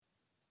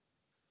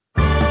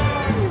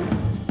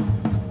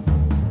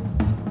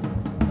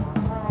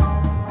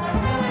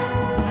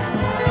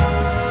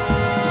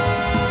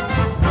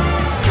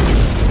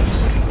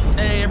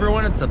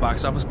the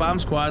Box Office Bomb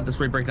Squad. This is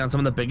where we break down some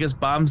of the biggest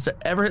bombs to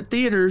ever hit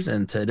theaters,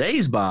 and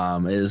today's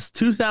bomb is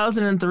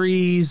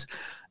 2003's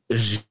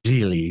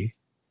Gigli.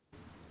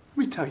 Let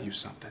me tell you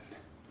something,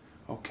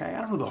 okay? I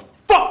don't know who the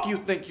fuck you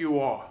think you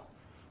are,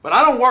 but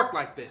I don't work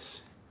like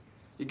this.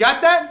 You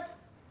got that?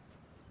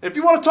 And if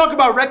you want to talk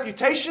about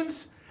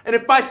reputations, and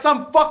if by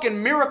some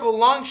fucking miracle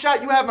long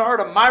shot you haven't heard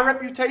of my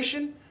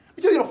reputation, let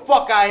me tell you the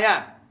fuck I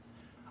am.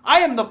 I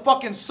am the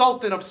fucking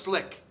Sultan of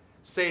Slick.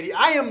 Sadie,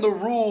 I am the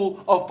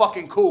rule of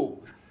fucking cool.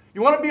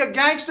 You want to be a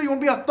gangster? You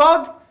want to be a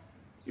thug?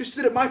 You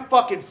sit at my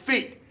fucking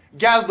feet,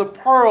 gather the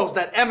pearls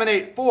that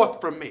emanate forth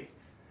from me.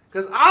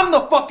 Because I'm the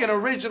fucking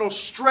original,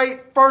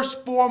 straight,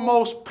 first,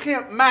 foremost,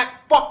 pimp,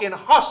 mac, fucking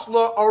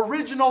hustler,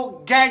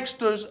 original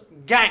gangster's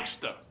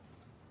gangster.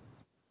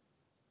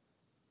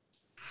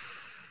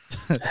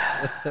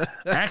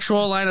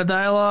 Actual line of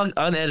dialogue,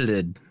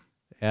 unedited.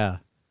 Yeah.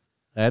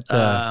 That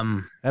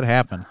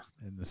happened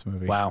in this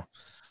movie. Wow.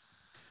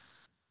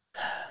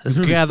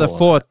 Gather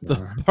forth the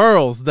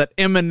pearls that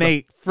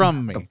emanate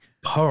from me.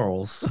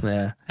 Pearls,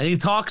 yeah. And he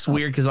talks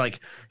weird because like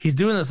he's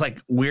doing this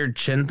like weird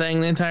chin thing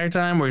the entire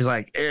time where he's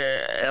like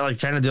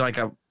trying to do like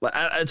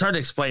it's hard to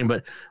explain,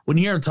 but when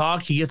you hear him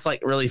talk, he gets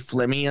like really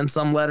flimmy in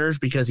some letters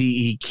because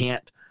he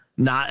can't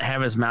not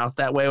have his mouth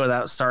that way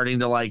without starting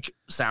to like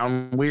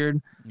sound weird.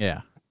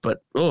 Yeah.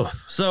 But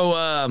so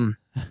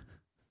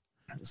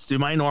let's do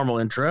my normal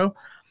intro.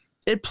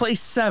 It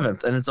placed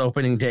 7th in its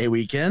opening day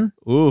weekend.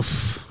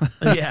 Oof.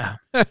 Yeah.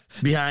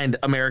 Behind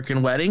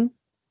American Wedding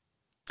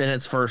in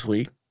its first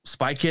week.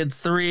 Spy Kids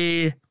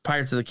 3,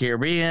 Pirates of the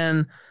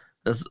Caribbean,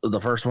 that's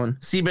the first one.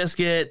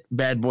 Seabiscuit,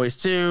 Bad Boys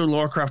 2,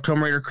 Lara Croft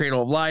Tomb Raider,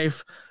 Cradle of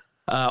Life.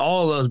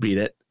 All of those beat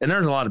it. And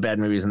there's a lot of bad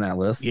movies in that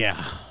list.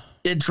 Yeah.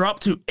 It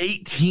dropped to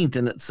 18th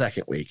in its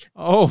second week.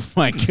 Oh,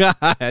 my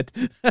God.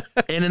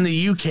 And in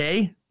the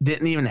UK,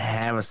 didn't even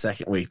have a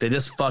second week. They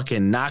just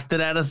fucking knocked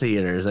it out of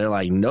theaters. They're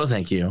like, no,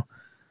 thank you.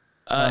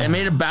 It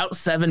made about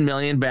 $7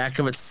 million back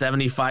of its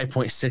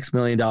 $75.6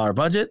 million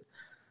budget.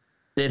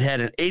 It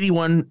had an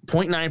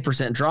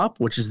 81.9% drop,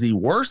 which is the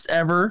worst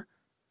ever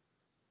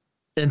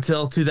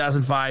until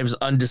 2005's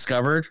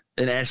Undiscovered,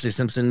 an Ashley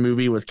Simpson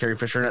movie with Carrie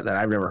Fisher in it that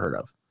I've never heard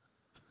of.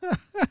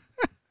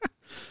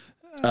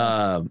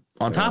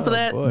 On top of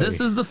that, this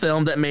is the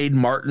film that made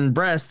Martin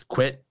Brest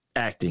quit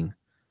acting.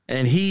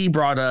 And he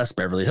brought us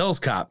Beverly Hills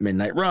Cop,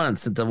 Midnight Run,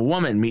 Scent of a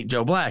Woman, Meet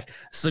Joe Black.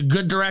 It's a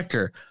good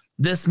director.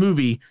 This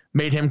movie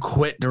made him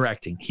quit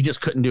directing. He just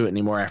couldn't do it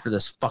anymore after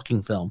this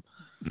fucking film.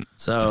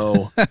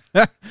 So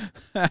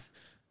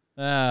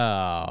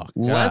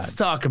let's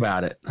talk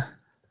about it. You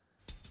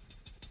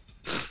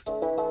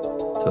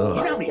know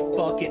how many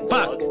fucking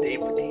bugs they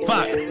put these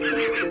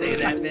stay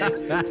that big?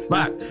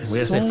 Fuck. We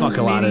gotta say fuck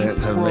a lot in it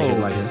to make it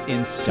like it.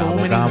 In so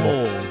many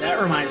holes. That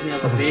reminds me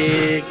of a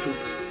big poop.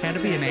 Had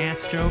to be an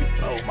ass joke.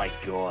 Oh my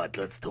god,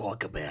 let's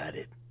talk about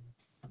it.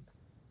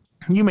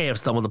 You may have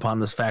stumbled upon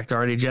this fact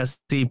already,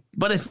 Jesse,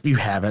 but if you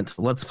haven't,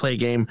 let's play a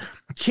game.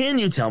 Can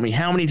you tell me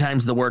how many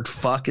times the word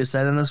fuck is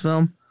said in this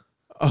film?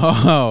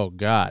 Oh,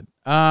 God.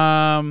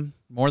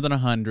 More than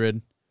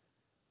 100.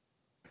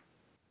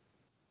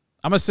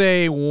 I'm going to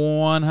say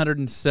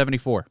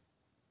 174.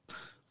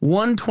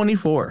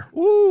 124.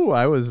 Ooh,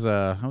 I was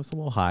a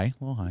little high.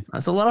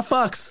 That's a lot of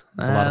fucks.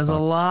 That's a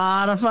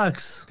lot of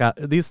fucks. God,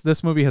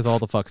 this movie has all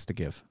the fucks to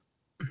give.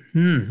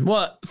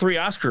 What? 3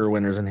 Oscar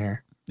winners in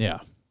here.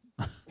 Yeah.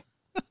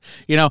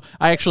 You know,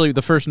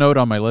 the first note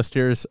on my list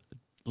here is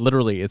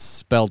literally it's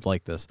spelled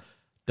like this.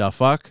 The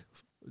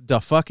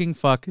fucking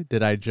fuck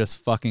did I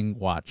just fucking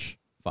watch?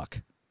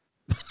 Fuck.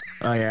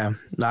 Oh, yeah.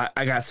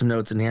 I got some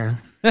notes in here.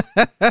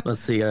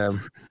 Let's see. I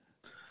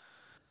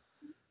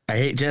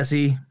hate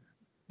Jesse.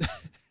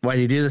 Why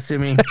do you do this to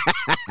me?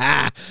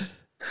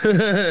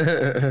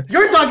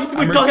 Your dog used to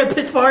be dog at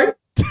piss fart.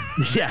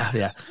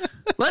 Yeah.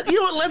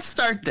 Let's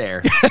start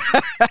there.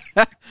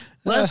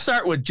 Let's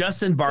start with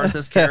Justin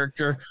Bartha's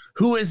character,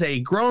 who is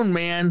a grown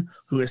man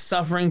who is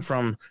suffering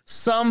from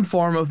some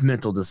form of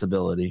mental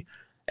disability.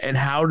 And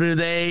how do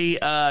they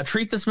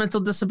treat this mental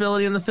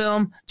disability in the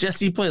film?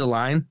 Jesse, play the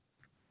line.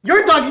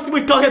 Your dog used to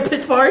be dog at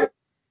piss fart.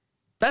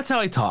 That's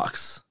how he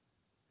talks.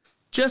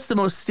 Just the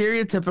most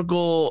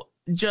stereotypical,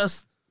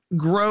 just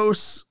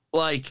gross,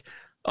 like,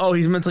 oh,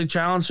 he's mentally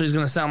challenged, so he's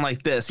going to sound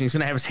like this. And he's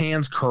going to have his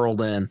hands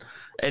curled in.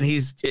 And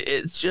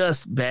it's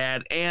just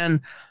bad.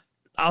 And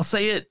I'll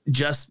say it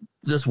just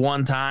this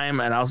one time,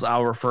 and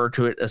I'll refer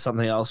to it as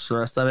something else for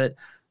the rest of it.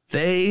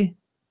 They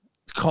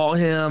call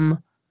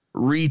him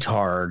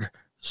retard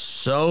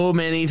so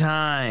many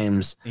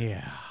times.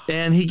 Yeah.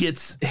 And he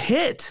gets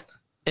hit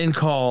and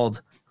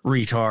called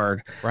retard.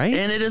 Right.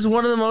 And it is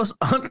one of the most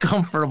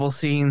uncomfortable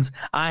scenes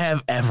I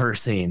have ever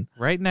seen.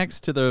 Right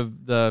next to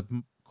the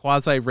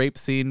quasi-rape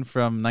scene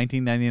from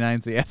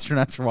 1999's The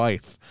Astronaut's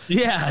Wife.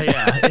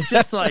 Yeah. It's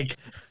just like,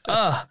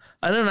 I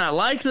do not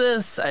like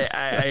this.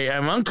 I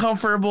am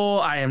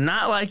uncomfortable. I am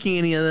not liking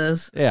any of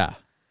this. Yeah.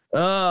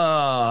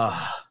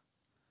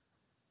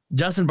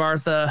 Justin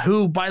Bartha,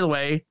 who, by the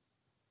way,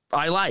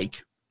 I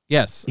like.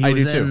 Yes, I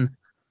do too.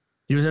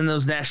 He was in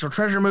those National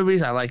Treasure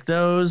movies. I like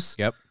those.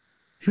 Yep.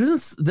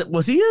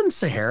 Was he in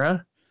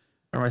Sahara?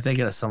 Or am I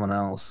thinking of someone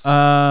else?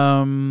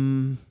 I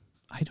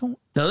don't.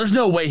 No, there's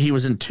no way he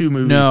was in 2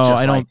 movies. No,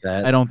 just I don't. Like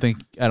that. I don't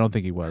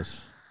think he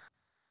was.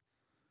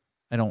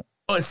 I don't.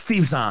 Oh, it's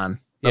Steve Zahn.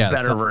 Yeah,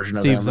 better version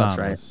of Steve him. Zahn.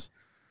 That's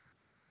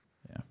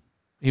right. Yeah,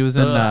 he was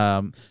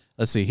in.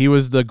 Let's see. He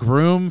was the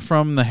groom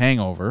from The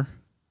Hangover.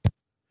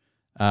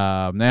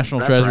 National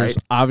That's Treasure is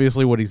right.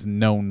 obviously what he's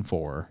known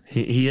for.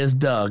 He is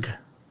Doug.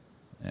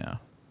 Yeah.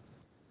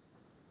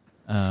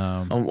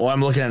 Well,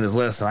 I'm looking at his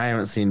list, and I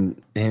haven't seen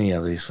any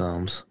of these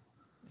films.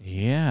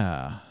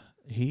 Yeah.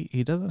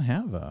 He doesn't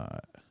have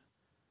a.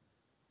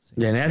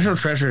 Yeah, National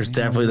Treasure is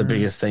definitely the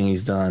biggest thing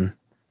he's done.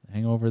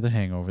 The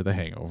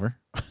Hangover.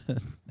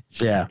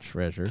 Yeah.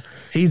 Treasure.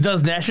 He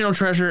does National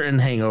Treasure and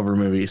Hangover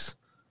movies.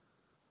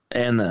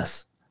 And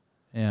this.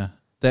 Yeah.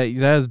 That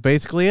is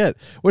basically it,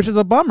 which is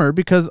a bummer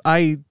because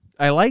I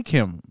like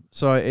him.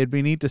 So it'd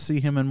be neat to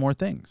see him in more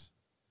things.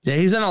 Yeah,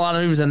 he's in a lot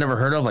of movies I've never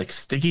heard of, like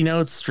Sticky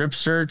Notes, Strip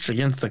Search,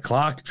 Against the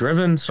Clock,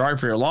 Driven, Sorry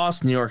for Your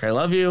Loss, New York, I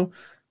Love You.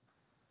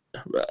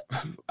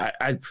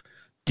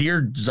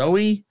 Dear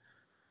Zoe.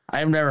 I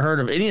have never heard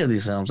of any of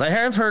these films. I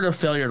have heard of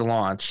Failure to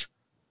Launch.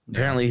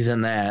 Apparently he's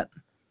in that.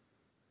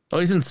 Oh,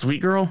 he's in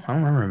Sweet Girl? I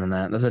don't remember him in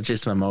that. That's a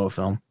Jason Momoa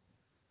film.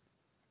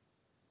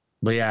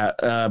 But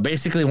yeah,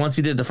 basically once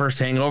he did the first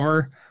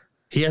Hangover,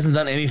 he hasn't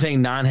done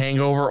anything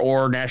non-Hangover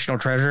or National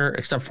Treasure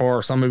except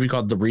for some movie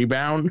called The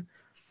Rebound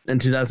in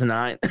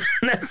 2009.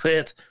 That's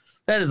it.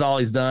 That is all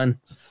he's done.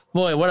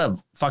 Boy, what a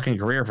fucking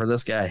career for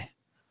this guy.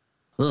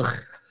 Ugh.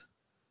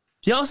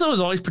 He also is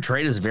always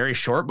portrayed as very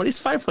short, but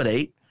he's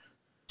 5'8",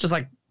 just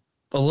like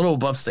a little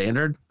above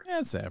standard. Yeah,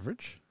 it's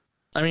average.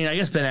 I mean, I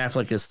guess Ben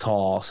Affleck is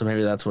tall, so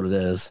maybe that's what it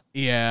is.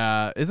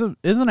 Yeah,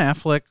 isn't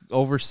Affleck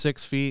over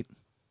 6 feet?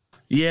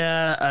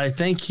 Yeah, I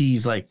think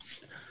he's like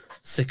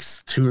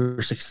 6'2" or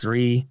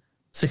 6'3",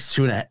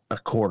 6'2" and a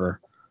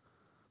quarter.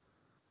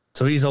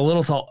 So he's a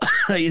little tall.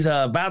 He's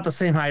about the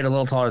same height, a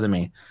little taller than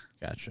me.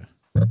 Gotcha.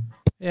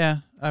 Yeah,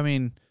 I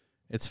mean,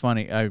 it's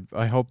funny.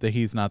 I hope that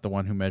he's not the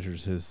one who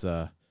measures his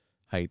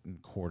height in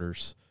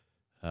quarters.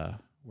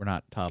 We're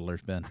not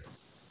toddlers, Ben.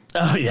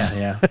 Oh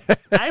yeah.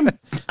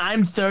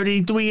 I'm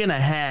 33 and a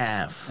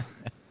half,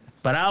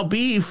 but I'll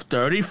be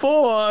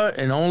 34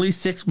 in only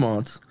 6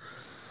 months.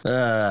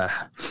 So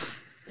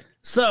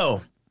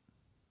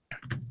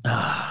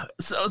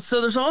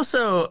there's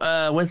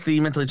also with the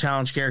mentally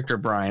challenged character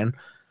Brian,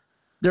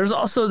 there's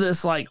also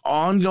this like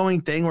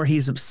ongoing thing where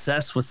he's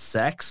obsessed with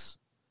sex.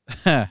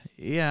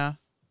 Yeah,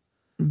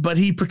 but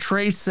he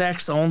portrays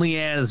sex only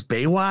as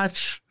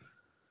Baywatch,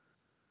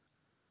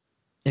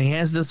 and he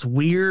has this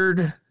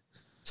weird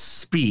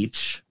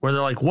speech where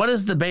they're like, what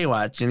is the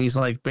Baywatch? And he's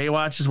like,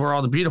 Baywatch is where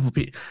all the beautiful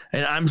people,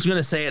 and I'm just going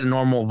to say it in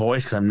normal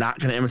voice because I'm not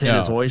going to imitate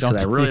his voice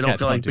because I really don't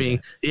feel like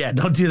being,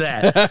 don't do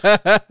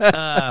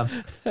that.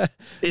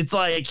 It's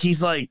like,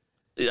 he's like,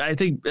 I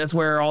think that's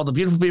where all the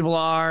beautiful people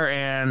are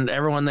and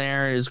everyone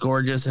there is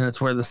gorgeous and it's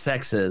where the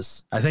sex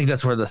is. I think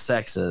that's where the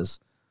sex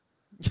is.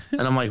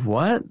 And I'm like,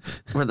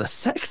 what? Where the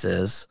sex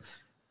is?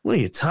 What are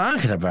you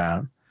talking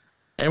about?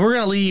 And we're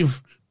going to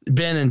leave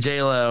Ben and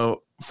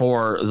J-Lo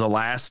for the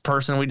last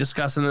person we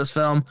discuss in this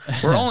film.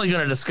 We're only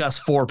going to discuss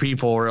 4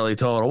 people really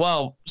total.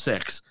 Well,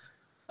 6.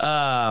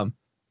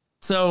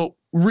 So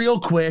real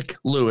quick,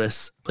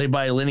 Lewis, played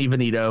by Lenny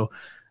Venito.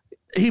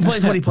 He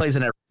plays what he plays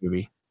in every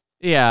movie.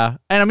 Yeah.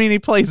 And I mean, he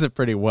plays it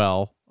pretty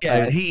well.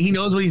 Yeah, he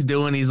knows what he's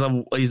doing. He's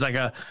like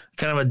a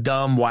kind of a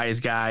dumb, wise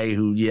guy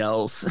who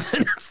yells.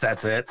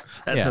 That's it.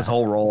 That's his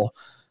whole role.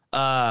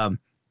 And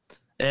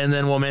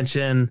then we'll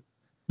mention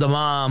the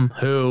mom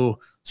who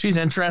she's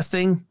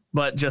interesting,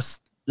 but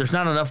just there's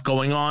not enough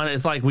going on.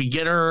 It's like we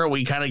get her,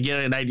 we kind of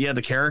get an idea of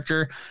the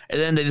character, and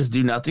then they just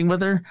do nothing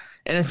with her.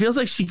 And it feels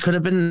like she could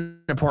have been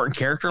an important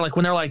character. Like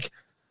when they're like,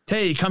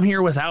 hey, come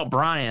here without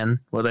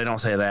Brian. Well, they don't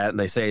say that.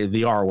 They say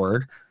the R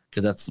word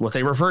because that's what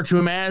they refer to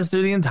him as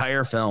through the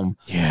entire film.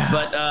 Yeah.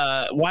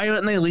 But why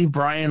wouldn't they leave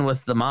Brian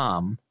with the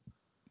mom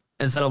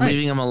instead of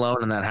leaving him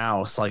alone in that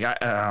house? Like, I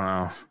don't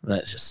know.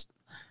 That's just,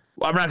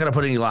 I'm not going to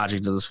put any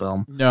logic to this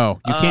film. No,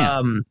 you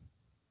can't.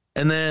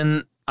 And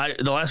then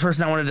the last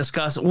person I want to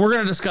discuss, we're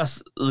going to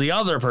discuss the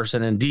other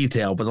person in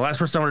detail, but the last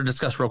person I want to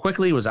discuss real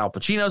quickly was Al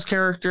Pacino's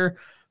character,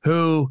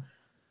 who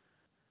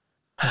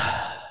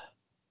I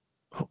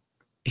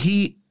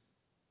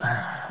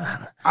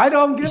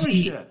don't give a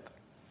shit.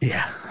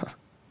 Yeah.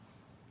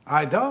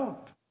 I don't.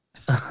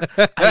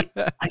 I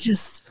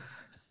just,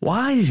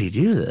 why did he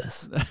do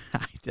this?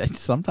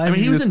 Sometimes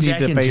he you was just in need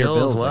Jack to and pay your Jill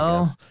bills, as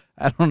well.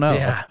 I don't know.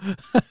 Yeah.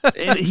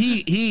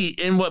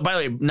 And what, by the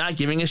way, not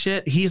giving a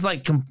shit. He's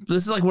like,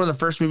 this is like one of the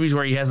first movies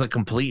where he has a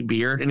complete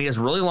beard and he has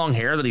really long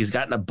hair that he's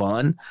got in a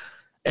bun.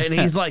 And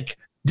he's like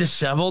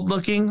disheveled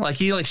looking. Like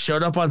he like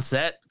showed up on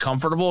set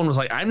comfortable and was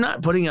like, I'm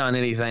not putting on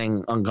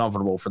anything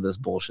uncomfortable for this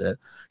bullshit.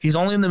 He's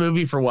only in the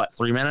movie for what,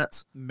 3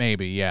 minutes?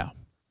 Maybe. Yeah.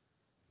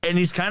 And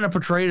he's kind of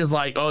portrayed as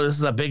like, oh, this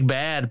is a big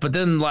bad. But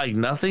then like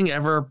nothing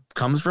ever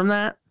comes from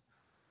that.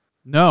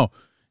 No.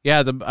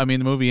 Yeah, the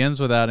movie ends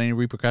without any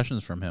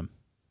repercussions from him.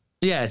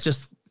 Yeah, it's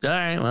just, all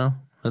right, well,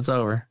 it's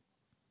over.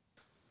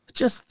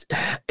 just,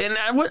 and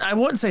I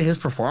wouldn't say his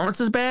performance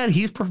is bad.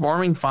 He's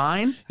performing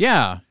fine.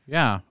 Yeah.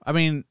 I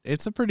mean,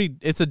 it's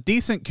a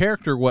decent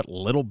character. What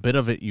little bit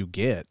of it you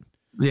get.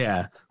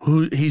 Yeah,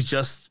 he's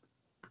just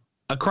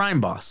a crime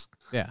boss.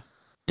 Yeah.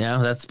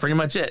 That's pretty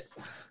much it.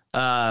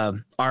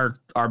 Our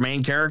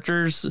main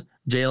characters,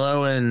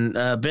 J-Lo and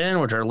Ben,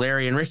 which are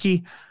Larry and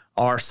Ricky,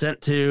 are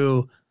sent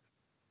to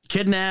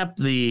kidnap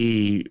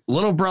the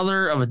little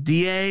brother of a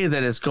DA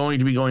that is going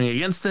to be going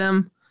against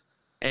them.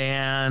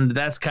 And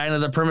that's kind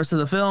of the premise of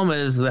the film,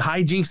 is the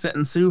hijinks that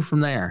ensue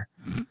from there.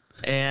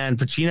 And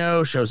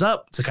Pacino shows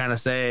up to kind of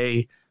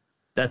say,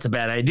 that's a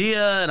bad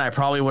idea, and I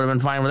probably would have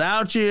been fine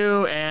without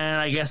you, and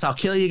I guess I'll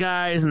kill you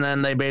guys. And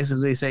then they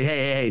basically say,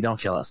 hey, don't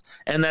kill us.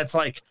 And that's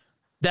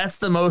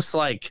the most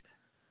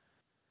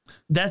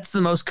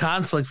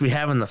conflict we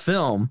have in the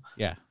film.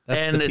 Yeah.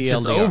 And it's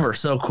just over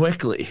so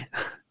quickly.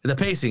 The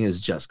pacing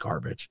is just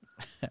garbage.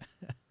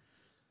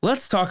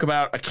 Let's talk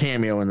about a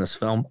cameo in this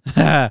film.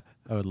 I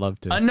would love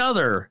to.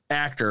 Another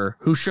actor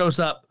who shows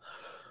up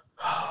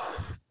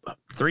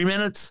 3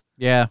 minutes.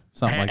 Yeah,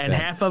 something like that. And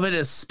half of it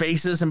is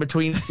spaces in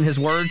between his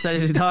words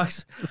as he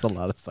talks. It's a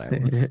lot of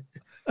silence.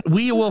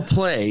 We will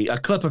play a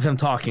clip of him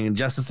talking in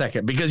just a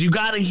second, because you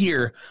got to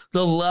hear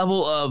the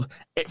level of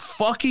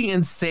fucking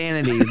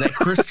insanity that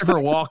Christopher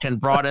Walken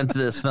brought into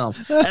this film.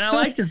 And I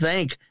like to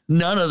think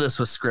none of this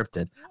was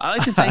scripted. I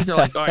like to think they're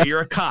like, all right, you're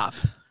a cop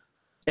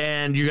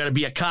and you got to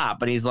be a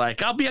cop. And he's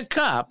like, I'll be a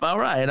cop. All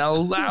right.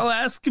 I'll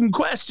ask him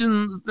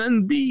questions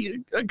and be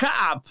a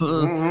cop.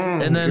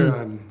 And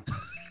then,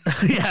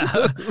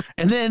 yeah.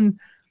 And then,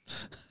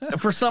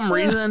 for some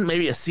reason,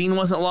 maybe a scene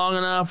wasn't long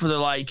enough, or they're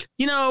like,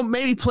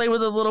 maybe play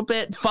with it a little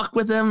bit, fuck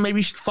with him. Maybe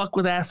you should fuck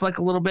with Affleck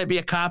a little bit, be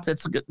a cop that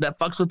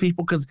fucks with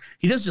people, because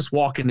he does just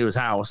walk into his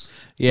house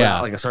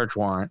without like a search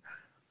warrant.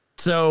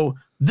 So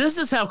this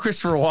is how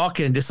Christopher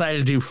Walken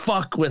decided to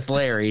fuck with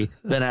Larry,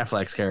 Ben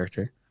Affleck's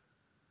character.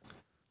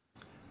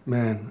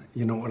 Man,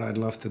 you know what I'd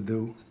love to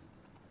do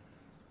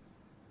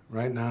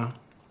right now?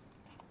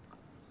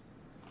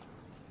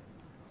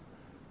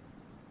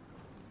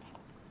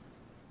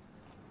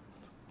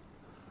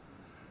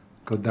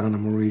 Go down to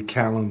Marie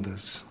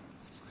Callender's.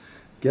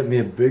 Get me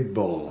a big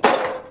bowl.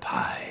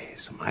 Pie,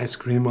 some ice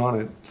cream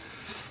on it.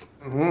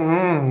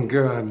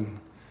 Good.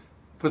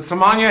 Put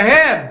some on your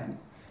head.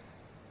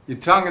 Your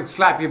tongue would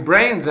slap your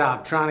brains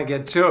out trying to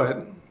get to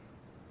it.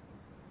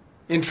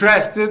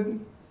 Interested?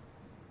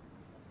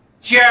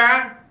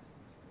 Sure.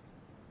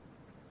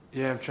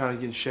 Yeah, I'm trying to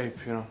get in shape,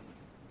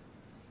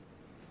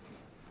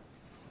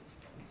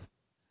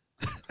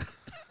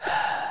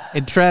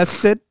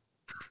 Interested?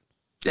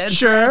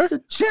 Sure.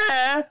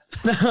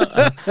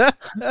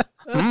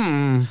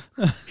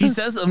 He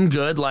says I'm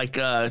good, like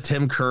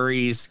Tim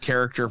Curry's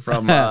character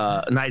from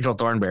Nigel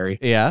Thornberry.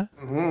 Yeah.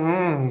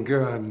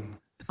 Good.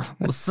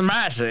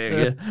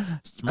 Smashing.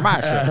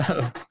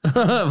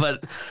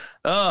 But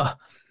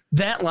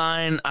that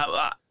line,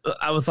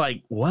 I was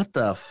like, what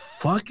the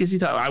fuck is he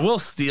talking? I will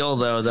steal,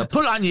 though, the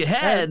put it on your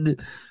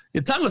head.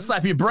 Your tongue will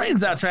slap your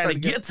brains out trying to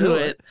get to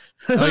it.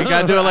 Oh, you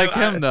got to do it like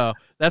him, though.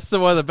 That's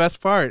one of the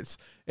best parts.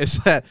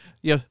 Is that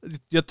your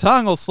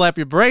tongue will slap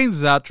your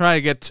brains out trying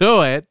to get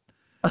to it.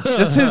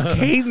 Just his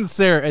cadence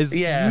there is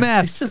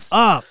messed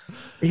up.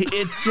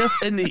 It's just,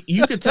 and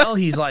you could tell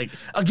he's like,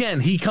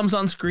 again, he comes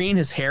on screen,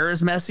 his hair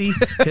is messy,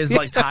 his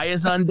like tie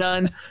is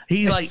undone.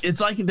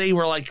 It's like they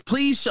were like,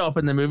 please show up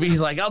in the movie.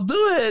 He's like, I'll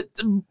do it,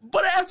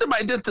 but after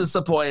my dentist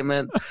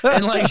appointment.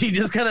 And like he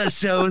just kind of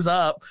shows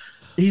up.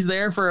 He's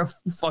there for a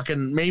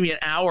fucking maybe an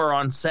hour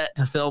on set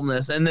to film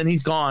this, and then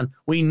he's gone.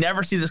 We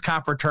never see this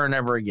cop return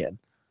ever again.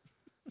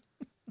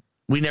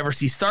 We never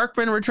see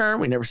Starkman return.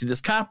 We never see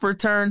this cop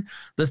return.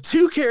 The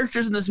two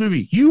characters in this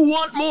movie you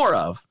want more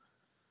of,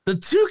 the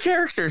two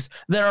characters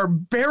that are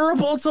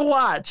bearable to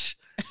watch,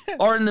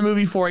 are in the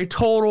movie for a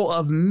total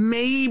of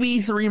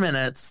maybe 3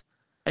 minutes.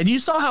 And you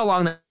saw how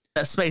long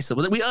that space is.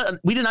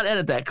 We did not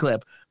edit that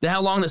clip.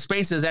 How long the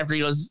space is after he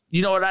goes,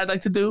 you know what I'd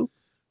like to do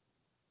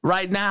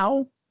right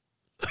now?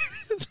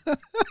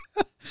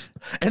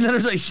 And then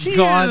there's a huge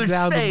gone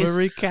down space. the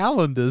Marie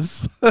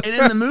Callender's. And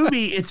in the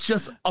movie, it's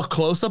just a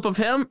close-up of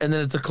him, and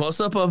then it's a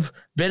close-up of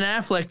Ben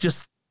Affleck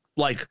just,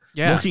 like,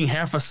 looking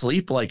half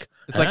asleep, like,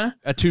 it's like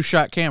a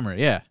 2-shot camera,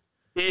 yeah.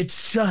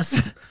 It's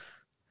just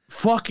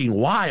fucking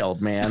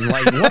wild, man.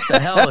 Like, what the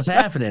hell is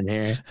happening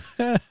here?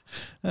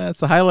 That's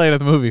the highlight of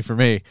the movie for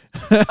me.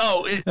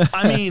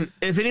 I mean,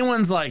 if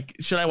anyone's like,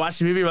 should I watch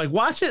the movie? Like,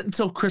 watch it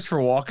until Christopher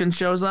Walken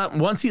shows up.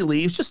 Once he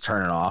leaves, just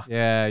turn it off.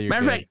 Yeah,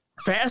 Matter of fact,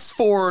 fast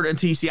forward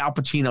until you see Al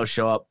Pacino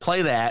show up,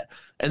 play that,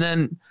 and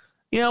then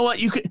you know what?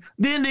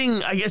 The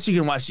ending, I guess you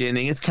can watch the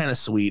ending. It's kind of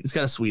sweet. It's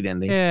got a sweet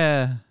ending.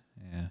 Yeah.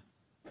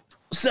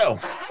 So,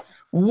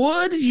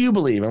 would you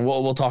believe, and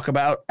we'll talk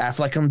about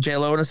Affleck and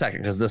J-Lo in a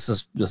second, because this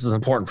is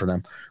important for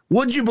them.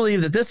 Would you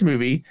believe that this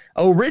movie,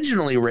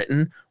 originally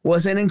written,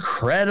 was an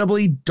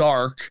incredibly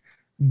dark,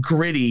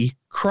 gritty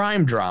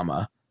crime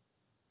drama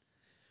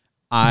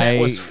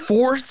that was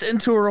forced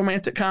into a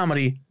romantic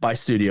comedy by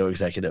studio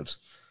executives?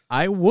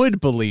 I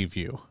would believe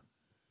you.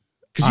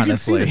 Because you can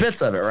see the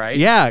bits of it, right?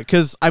 Yeah,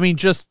 because I mean,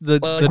 just the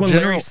when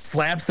general Larry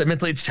slaps the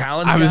mentally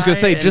challenged. I was gonna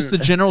say just the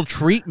general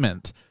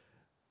treatment.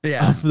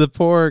 Yeah, of the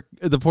poor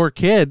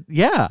kid.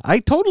 Yeah, I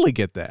totally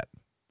get that.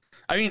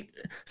 I mean,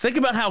 think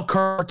about how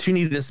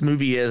cartoony this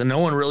movie is, and no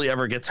one really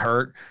ever gets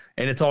hurt.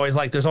 And it's always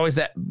like there's always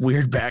that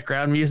weird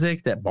background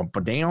music, that bump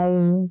a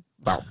down,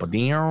 and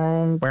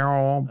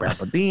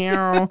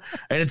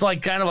it's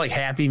like kind of like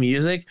happy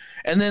music.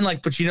 And then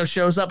like Pacino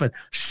shows up and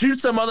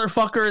shoots a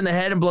motherfucker in the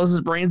head and blows his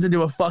brains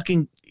into a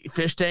fucking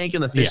fish tank,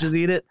 and the fishes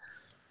eat it.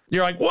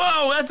 You're like,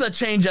 whoa, that's a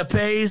change of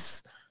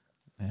pace.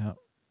 Yeah.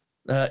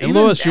 Hey,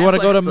 Lewis, you want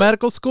to go to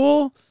medical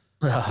school?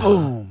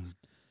 Boom.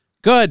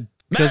 Good.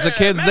 Because the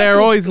kids there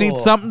always need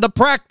something to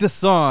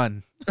practice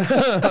on.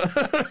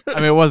 I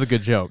mean, it was a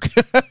good joke.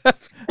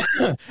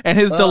 And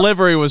his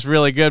delivery was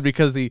really good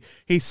because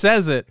he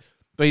says it,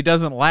 but he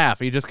doesn't laugh.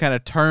 He just kind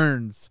of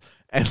turns.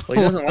 And he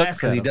doesn't laugh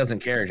because he doesn't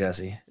care,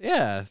 Jesse.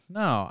 Yeah.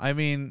 No, I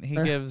mean, he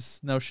gives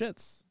no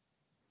shits.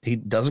 He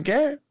doesn't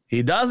care.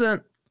 He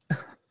doesn't.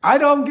 I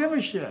don't give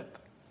a shit.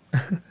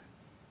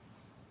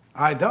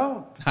 I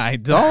don't.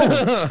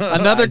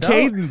 Another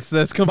cadence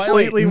that's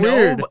completely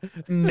weird.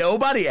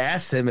 Nobody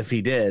asked him if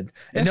he did.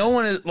 And no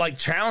one like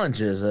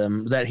challenges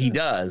him that he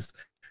does.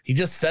 He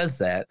just says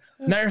that.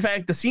 Matter of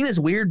fact, the scene is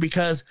weird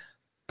because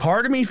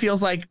part of me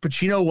feels like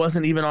Pacino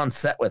wasn't even on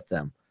set with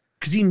them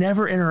because he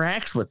never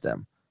interacts with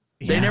them.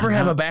 They never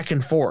have a back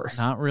and forth.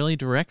 Not really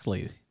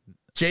directly.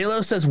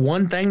 J-Lo says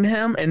one thing to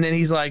him and then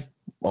he's like,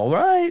 all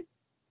right.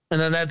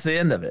 And then that's the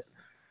end of it.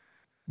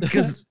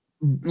 Because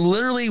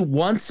literally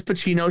once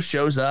Pacino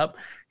shows up,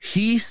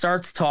 he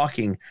starts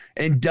talking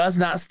and does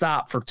not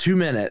stop for 2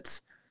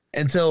 minutes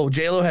until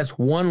J-Lo has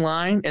one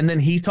line, and then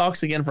he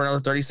talks again for another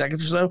 30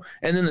 seconds or so,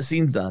 and then the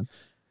scene's done.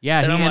 Yeah,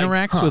 and he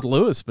interacts with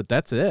Lewis, but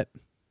that's it.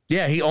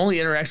 Yeah, he only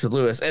interacts with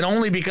Lewis, and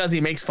only because he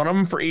makes fun of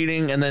him for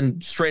eating and then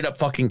straight up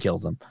fucking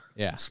kills him.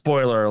 Yeah.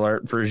 Spoiler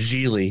alert for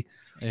Gigli.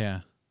 Yeah.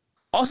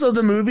 Also,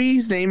 the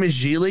movie's name is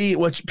Gigli,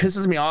 which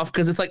pisses me off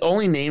because it's like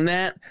only named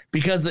that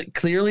because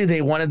clearly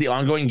they wanted the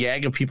ongoing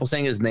gag of people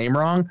saying his name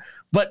wrong,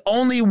 but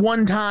only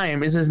one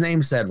time is his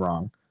name said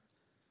wrong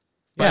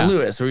by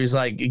Lewis, where he's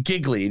like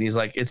Gigli, and he's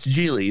like, it's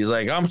Gigli. He's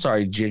like, I'm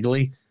sorry,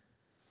 Jiggly.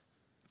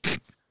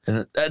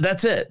 And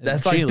that's it.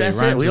 That's like,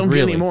 that's it. We don't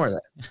get any more of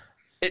that.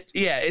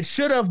 It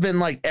should have been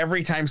like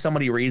every time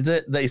somebody reads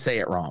it, they say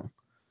it wrong.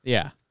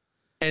 Yeah.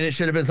 And it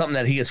should have been something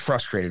that he gets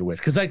frustrated with.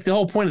 Because like the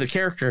whole point of the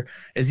character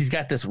is he's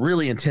got this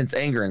really intense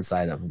anger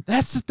inside of him.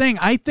 That's the thing.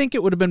 I think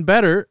it would have been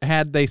better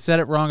had they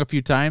said it wrong a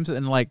few times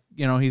and like,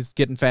 you know, he's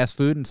getting fast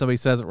food and somebody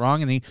says it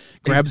wrong and he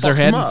grabs their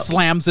head and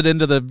slams it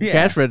into the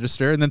cash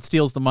register and then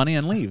steals the money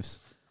and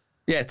leaves.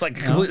 Yeah, it's like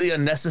a completely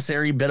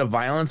unnecessary bit of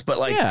violence, but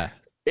like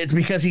it's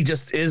because he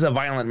just is a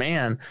violent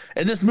man.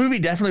 And this movie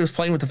definitely was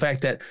playing with the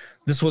fact that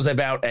this was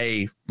about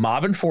a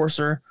mob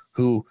enforcer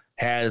who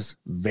has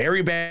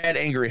very bad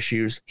anger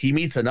issues. He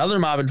meets another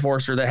mob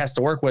enforcer that has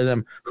to work with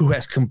him who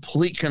has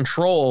complete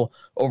control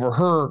over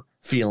her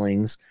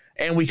feelings.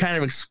 And we kind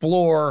of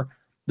explore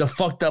the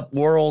fucked up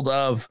world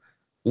of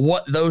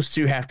what those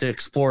two have to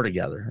explore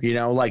together. You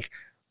know, like,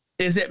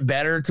 is it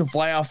better to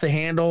fly off the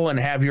handle and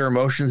have your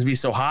emotions be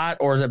so hot?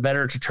 Or is it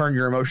better to turn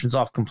your emotions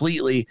off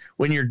completely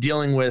when you're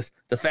dealing with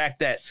the fact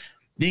that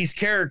these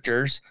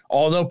characters,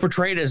 although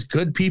portrayed as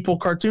good people,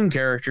 cartoon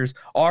characters,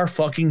 are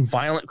fucking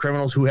violent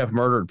criminals who have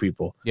murdered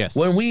people. Yes.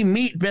 When we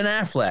meet Ben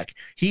Affleck,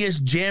 he is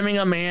jamming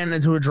a man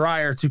into a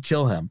dryer to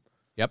kill him.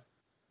 Yep.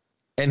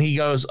 And he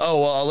goes,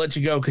 "Oh well, I'll let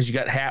you go because you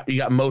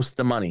got most of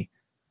the money."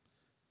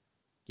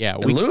 Yeah.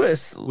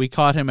 We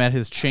caught him at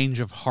his change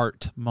of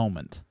heart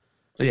moment.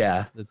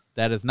 Yeah.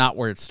 That is not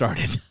where it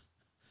started.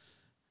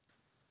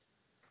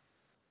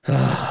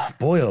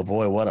 Boy, oh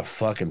boy, what a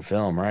fucking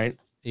film, right?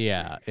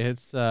 Yeah,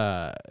 it's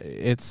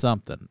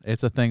something.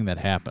 It's a thing that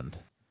happened.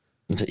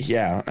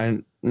 Yeah,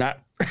 and not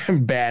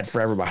bad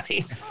for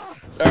everybody.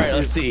 All right,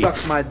 let's see.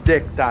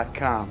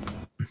 Suckmydick.com.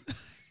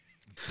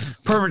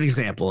 Perfect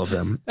example of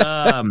him.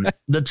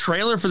 The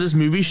trailer for this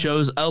movie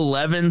shows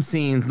 11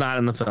 scenes not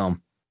in the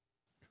film.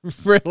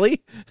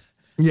 Really?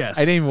 Yes.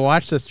 I didn't even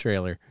watch this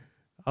trailer.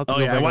 I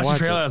watched the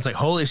trailer. I was like,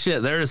 holy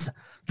shit,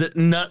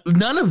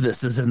 none of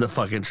this is in the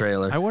fucking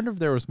trailer. I wonder if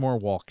there was more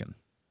walking.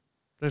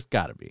 There's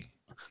got to be.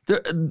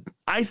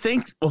 I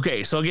think,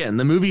 okay, so again,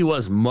 the movie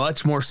was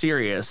much more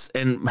serious,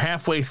 and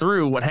halfway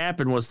through, what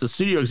happened was the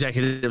studio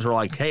executives were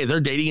like, hey, they're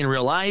dating in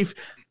real life,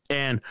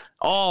 and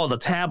all the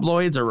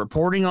tabloids are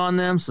reporting on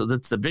them, so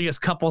that's the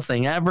biggest couple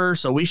thing ever,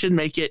 so we should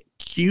make it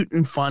cute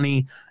and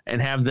funny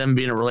and have them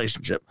be in a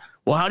relationship.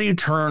 Well, how do you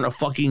turn a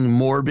fucking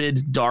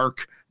morbid,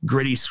 dark,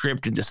 gritty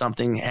script into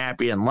something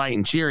happy and light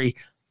and cheery?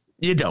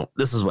 You don't.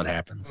 This is what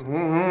happens.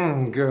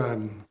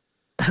 Good.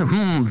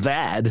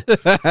 Bad.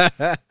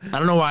 I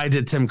don't know why I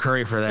did Tim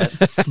Curry for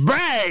that.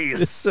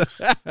 Space.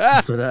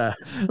 But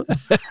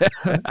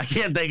I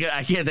can't think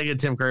of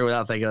Tim Curry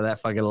without thinking of that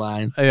fucking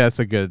line. Yeah, it's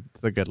a good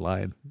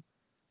line.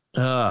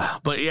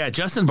 But yeah,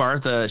 Justin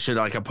Bartha should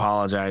like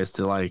apologize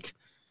to like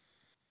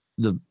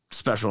the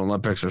Special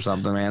Olympics or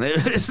something, man.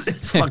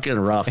 It's fucking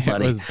rough,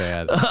 buddy. It was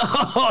bad.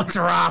 Oh, it's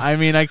rough. I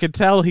mean, I could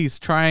tell he's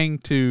trying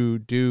to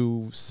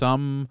do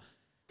some.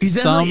 He's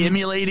definitely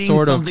emulating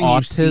sort of something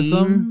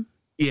autism.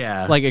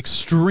 Yeah, like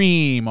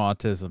extreme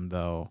autism,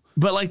 though.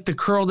 But like the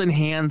curled in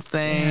hands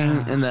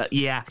thing, and the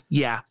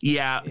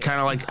kind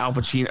of like Al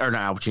Pacino, or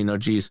not Al Pacino,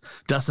 geez,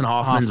 Dustin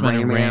Hoffman's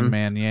Rain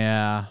Man.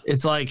 Yeah,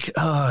 it's like,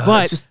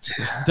 but it's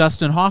just...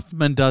 Dustin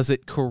Hoffman does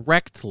it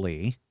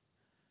correctly,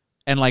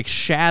 and like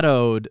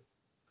shadowed,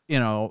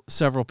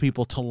 several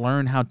people to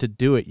learn how to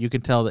do it. You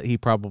can tell that he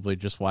probably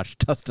just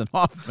watched Dustin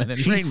Hoffman. And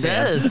he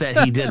says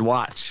that he did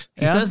watch.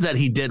 He says that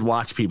he did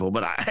watch people,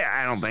 but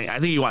I don't think. I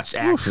think he watched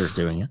actors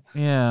doing it.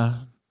 Yeah.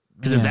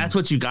 Because if that's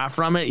what you got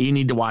from it, you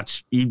need to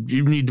watch. You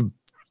need to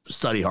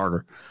study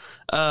harder.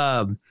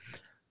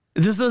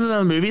 This is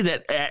another movie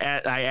that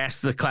I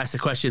asked the classic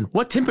question: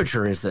 what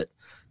temperature is it?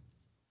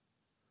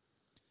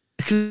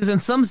 Because in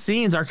some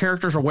scenes, our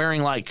characters are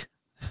wearing like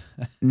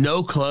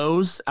no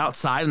clothes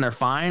outside, and they're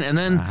fine. And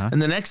then in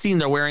the next scene,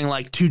 they're wearing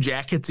like 2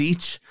 jackets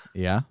each.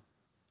 Yeah.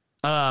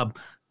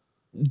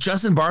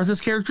 Justin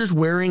Bartha's character's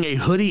wearing a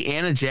hoodie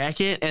and a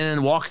jacket, and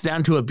then walks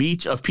down to a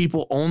beach of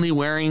people only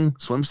wearing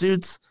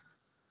swimsuits.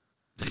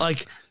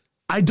 Like,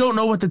 I don't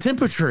know what the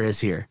temperature is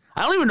here.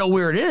 I don't even know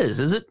where it is.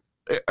 Is it?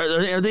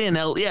 Are they in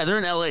L? Yeah, they're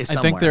in LA somewhere.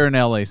 I think they're in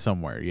LA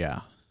somewhere.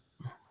 Yeah.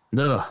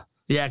 Ugh.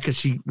 Yeah, because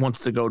she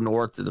wants to go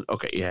north.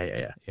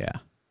 Okay. Yeah.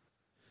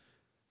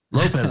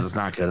 Lopez is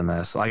not good in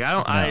this. Like,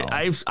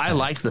 I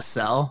like The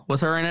Cell with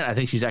her in it. I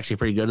think she's actually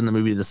pretty good in the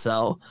movie The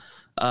Cell.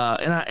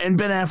 And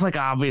Ben Affleck,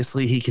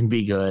 obviously, he can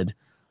be good.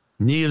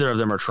 Neither of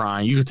them are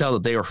trying. You could tell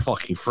that they were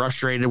fucking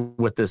frustrated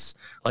with this.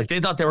 Like, they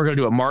thought they were going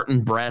to do a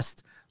Martin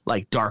Brest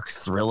like dark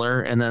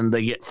thriller, and then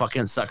they get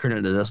fucking suckered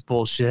into this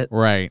bullshit.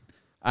 Right.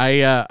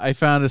 I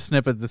found a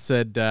snippet that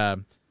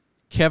said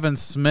Kevin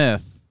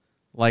Smith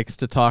likes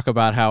to talk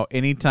about how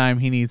anytime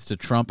he needs to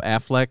trump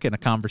Affleck in a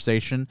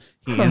conversation,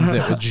 he ends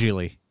it with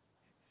Gigli.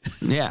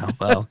 Yeah,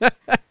 well.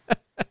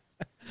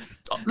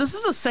 This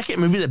is the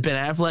second movie that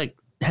Ben Affleck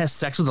has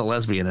sex with a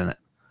lesbian in it.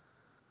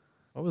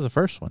 What was the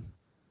first one?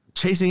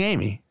 Chasing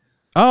Amy.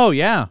 Oh,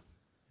 yeah.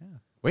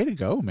 Way to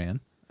go, man.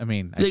 I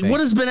mean, like,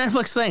 what is Ben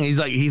Affleck saying? He's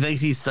like, he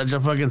thinks he's such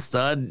a fucking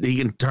stud. He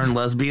can turn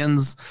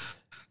lesbians.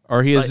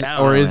 Or he is,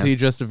 is he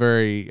just a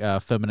very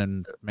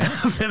feminine man?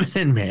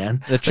 Feminine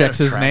man that checks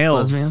his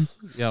nails.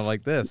 Lesbian?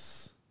 Like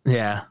this.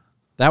 Yeah.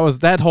 That was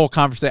that whole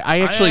conversation.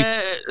 I actually,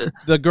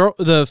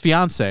 the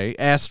fiance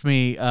asked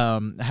me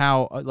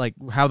how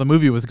the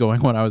movie was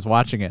going when I was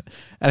watching it,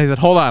 and I said,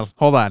 hold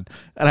on,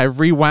 and I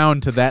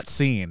rewound to that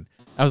scene.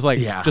 I was like,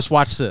 just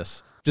watch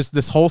this, just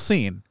this whole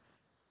scene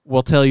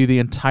will tell you the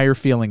entire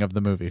feeling of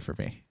the movie for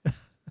me.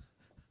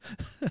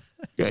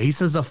 Yeah, he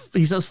says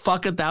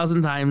fuck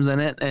 1,000 times in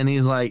it, and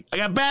he's like, I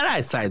got bad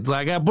eyesight, so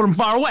I got to put him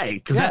far away,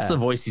 because that's the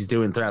voice he's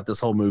doing throughout this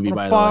whole movie.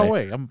 By the way, far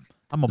away. I'm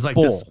a bull.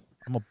 Like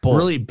I'm a bull.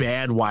 Really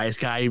bad wise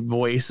guy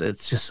voice.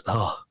 It's just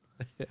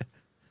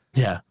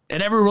yeah.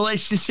 In every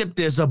relationship,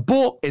 there's a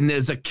bull and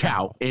there's a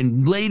cow,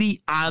 and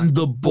lady, I'm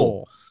the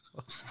bull.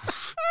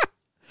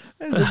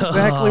 That's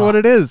exactly what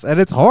it is, and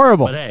it's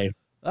horrible. But hey,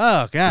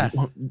 oh god.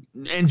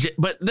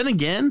 But then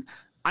again,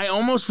 I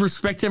almost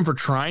respect him for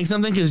trying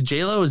something, because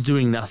J-Lo is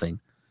doing nothing.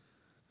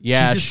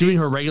 Yeah, she's doing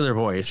her regular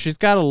voice. She's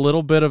got a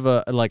little bit of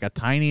a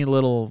tiny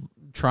little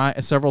try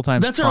several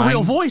times. That's her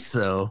real voice,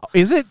 though.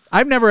 Is it?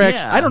 I've never actually.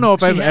 I don't know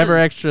if I've ever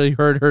actually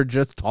heard her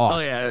just talk. Oh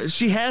yeah,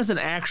 she has that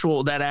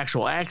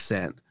actual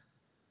accent.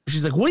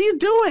 She's like, "What are you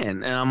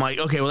doing?" And I'm like,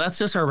 "Okay, well, that's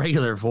just her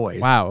regular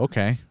voice." Wow.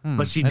 Okay.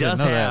 But she does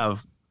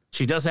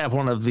have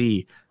one of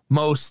the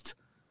most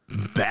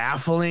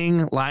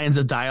baffling lines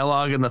of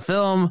dialogue in the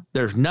film.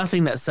 There's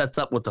nothing that sets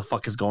up what the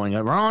fuck is going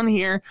on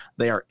here.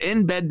 They are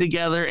in bed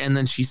together, and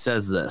then she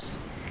says this: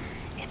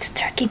 "It's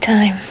turkey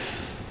time."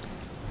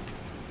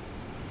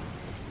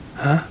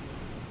 Huh?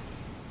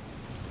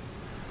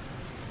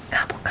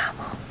 Gobble,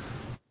 gobble.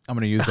 I'm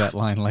going to use that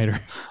line later.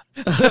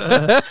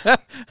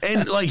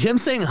 And like him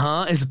saying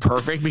 "huh" is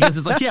perfect, because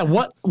it's like, yeah,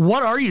 what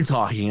are you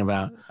talking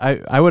about?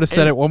 I would have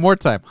said it one more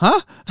time.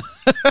 Huh?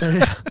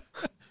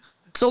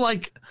 So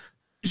like,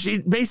 she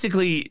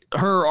basically,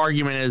 her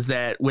argument is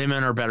that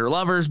women are better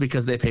lovers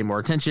because they pay more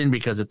attention,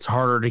 because it's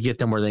harder to get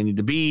them where they need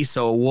to be.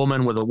 So a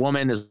woman with a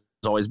woman is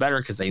always better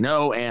because they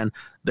know, and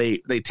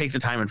they take the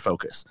time and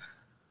focus.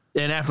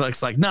 And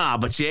Affleck's like, nah,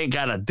 but she ain't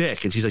got a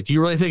dick. And she's like, do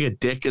you really think a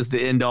dick is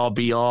the end all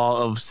be all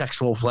of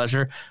sexual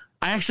pleasure?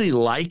 I actually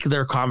like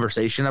their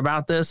conversation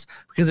about this,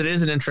 because it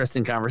is an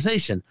interesting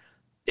conversation.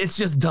 It's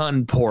just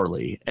done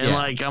poorly. And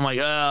I'm like,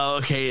 oh,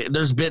 okay,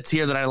 there's bits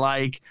here that I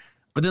like.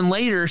 But then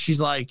later she's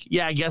like,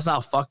 yeah, I guess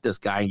I'll fuck this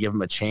guy and give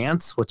him a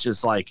chance, which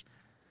is like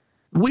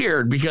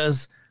weird,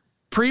 because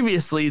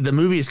previously the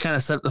movie has kind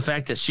of set up the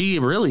fact that she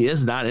really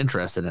is not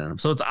interested in him.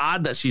 So it's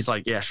odd that she's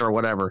like, yeah, sure,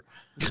 whatever.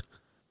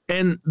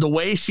 And the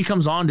way she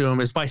comes on to him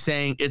is by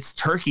saying it's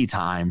turkey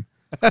time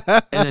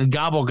and then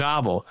gobble,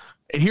 gobble.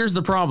 And here's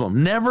the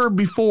problem. Never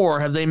before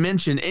have they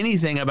mentioned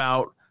anything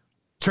about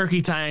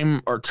turkey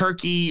time or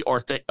turkey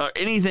or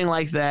anything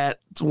like that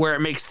where it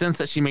makes sense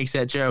that she makes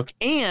that joke.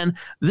 And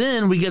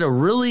then we get a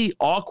really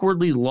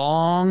awkwardly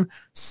long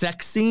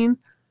sex scene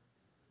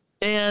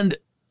and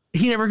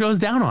he never goes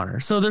down on her.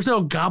 So there's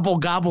no gobble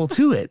gobble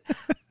to it.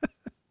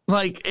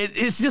 Like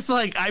it's just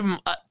like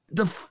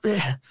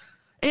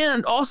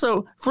and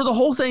also for the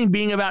whole thing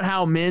being about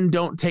how men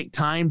don't take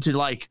time to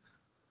like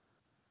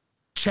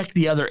check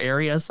the other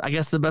areas, I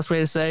guess the best way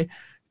to say,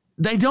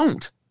 they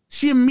don't.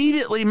 She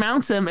immediately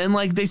mounts him and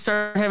like they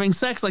start having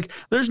sex. Like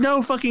there's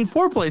no fucking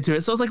foreplay to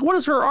it. So it's like, what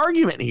is her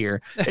argument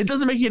here? It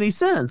doesn't make any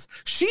sense.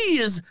 She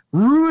is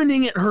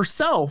ruining it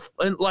herself.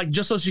 And like,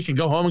 just so she can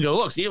go home and go,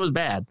 look, see, it was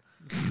bad.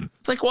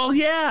 It's like, well,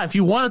 yeah, if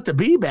you want it to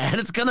be bad,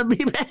 it's going to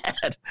be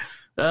bad.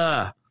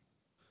 I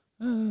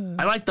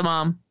like the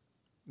mom.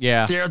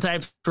 Yeah.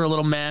 Stereotypes were a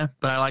little meh,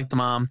 but I like the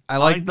mom. I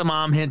like the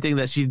mom hinting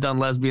that she's done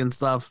lesbian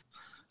stuff.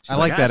 I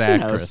like that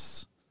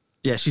actress.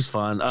 Yeah, she's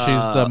fun.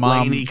 She's the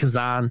mom. Lainey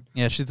Kazan.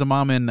 Yeah, she's the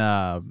mom in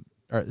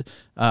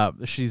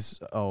she's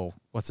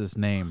what's his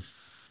name?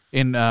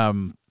 In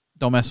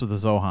Don't Mess with the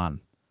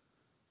Zohan.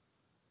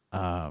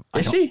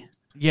 Is she?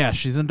 Yeah,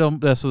 she's in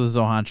Don't Mess with the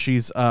Zohan.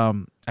 She's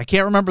I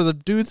can't remember the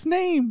dude's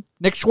name.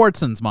 Nick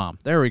Schwartzen's mom.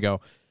 There we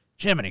go.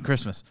 Jiminy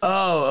Christmas.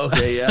 Oh,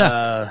 okay.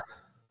 Yeah.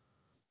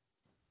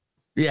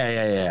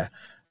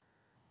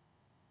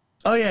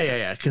 Oh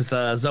yeah. Because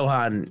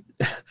Zohan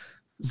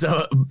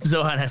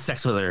has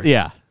sex with her.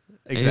 Yeah.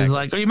 Exactly. He's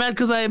like, "Are you mad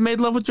because I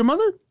made love with your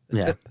mother?"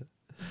 Yeah.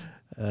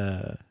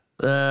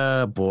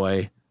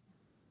 Boy.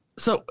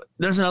 So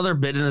there's another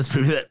bit in this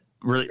movie that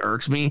really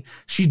irks me.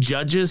 She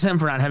judges him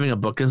for not having a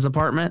book in his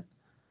apartment,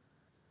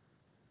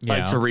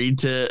 like to read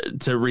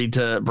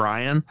to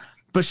Brian.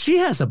 But she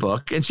has a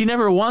book, and she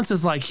never once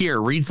is like,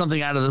 "Here, read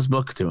something out of this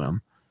book to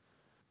him."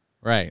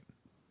 Right.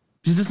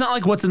 It's not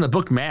like what's in the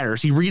book matters.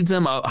 He reads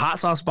him a hot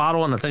sauce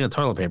bottle and a thing of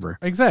toilet paper.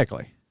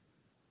 Exactly.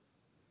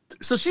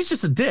 So she's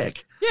just a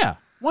dick. Yeah.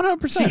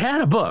 100%. She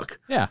had a book.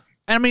 Yeah.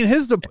 And I mean,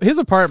 his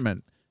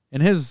apartment,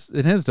 in his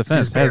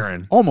defense,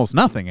 has almost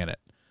nothing in it.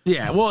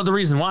 Yeah. Well, the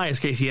reason why is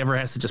in case he ever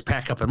has to just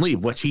pack up and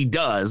leave, which he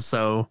does.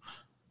 So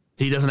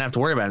he doesn't have to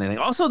worry about anything.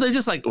 Also, they're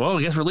just like, well,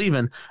 I guess we're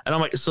leaving. And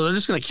I'm like, so they're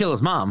just going to kill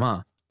his mom,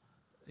 huh?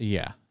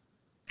 Yeah.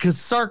 Because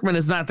Sarkman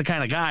is not the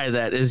kind of guy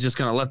that is just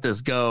going to let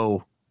this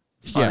go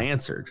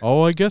unanswered.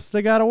 Oh, I guess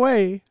they got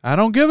away. I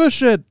don't give a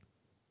shit.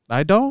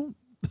 I don't.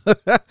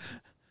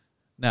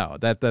 No,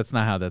 that's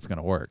not how that's going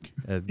to work.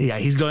 Yeah,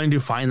 he's going to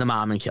find the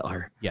mom and kill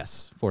her.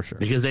 Yes, for sure.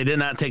 Because they did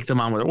not take the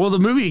mom with her. Well, the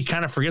movie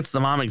kind of forgets the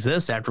mom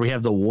exists after we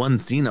have the one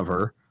scene of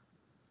her.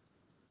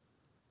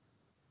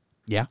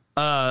 Yeah.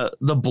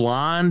 The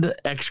blonde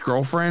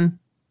ex-girlfriend,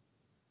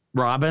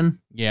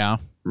 Robin. Yeah.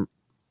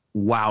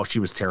 Wow, she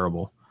was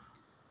terrible.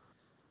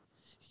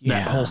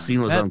 Yeah. That whole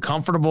scene was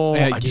uncomfortable.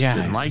 I just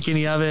didn't like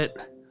any of it.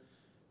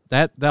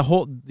 That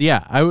whole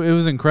it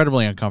was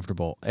incredibly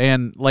uncomfortable.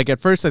 And like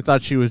at first I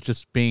thought she was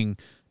just being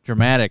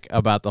dramatic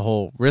about the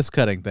whole wrist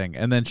cutting thing,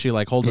 and then she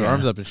like holds her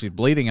arms up and she's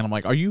bleeding, and I'm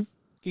like, are you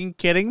fucking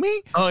kidding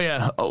me? Oh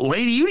yeah,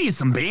 lady, you need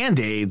some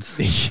Band-Aids.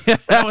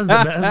 That was the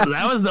best.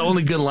 That was the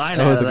only good line.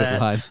 That was a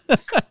good line.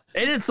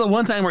 And it's the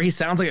one time where he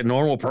sounds like a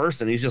normal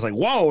person. He's just like,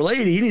 whoa,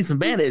 lady, you need some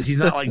Band-Aids. He's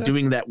not like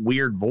doing that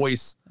weird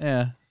voice.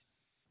 Yeah.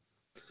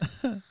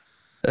 And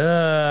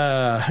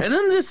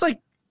then just like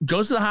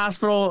goes to the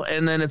hospital,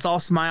 and then it's all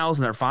smiles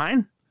and they're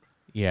fine.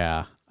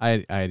 Yeah,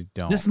 I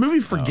don't. This movie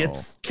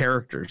forgets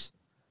characters.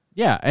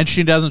 Yeah, and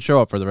she doesn't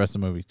show up for the rest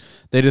of the movie.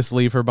 They just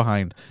leave her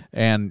behind,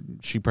 and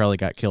she probably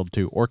got killed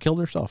too, or killed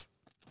herself.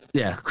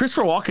 Yeah,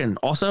 Christopher Walken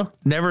also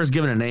never is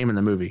given a name in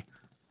the movie.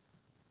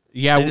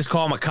 Yeah, they just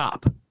call him a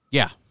cop.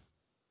 Yeah,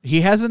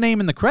 he has a name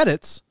in the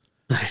credits,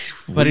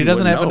 but he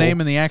doesn't have a name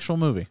in the actual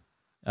movie.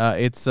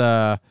 It's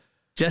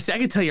Jesse, I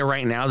can tell you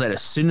right now that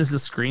as soon as the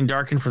screen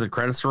darkened for the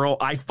credits to roll,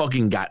 I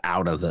fucking got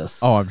out of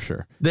this. Oh, I'm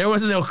sure. There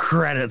was no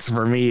credits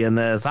for me in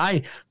this.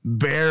 I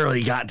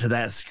barely got to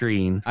that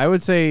screen. I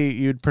would say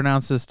you'd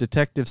pronounce this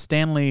Detective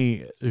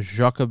Stanley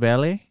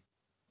Jacobelli.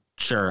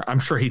 Sure. I'm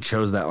sure he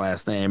chose that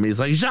last name. He's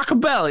like,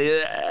 Jacobelli.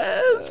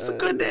 It's a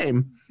good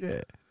name.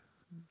 Yeah.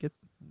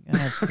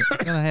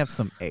 Gonna have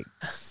some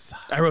eggs.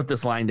 I wrote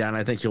this line down.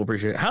 I think you'll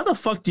appreciate it. How the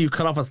fuck do you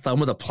cut off a thumb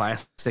with a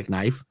plastic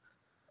knife?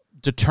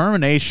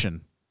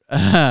 Determination.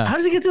 How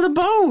does he get to the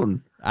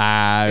bone?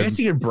 I guess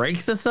you could break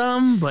the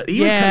thumb, but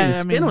even cutting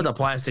skin with a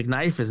plastic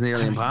knife is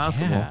nearly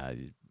impossible. Yeah.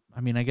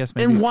 I mean, I guess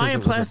maybe. And why a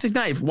plastic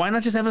knife? Why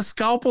not just have a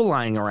scalpel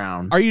lying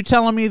around? Are you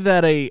telling me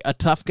that a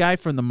tough guy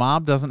from the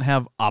mob doesn't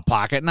have a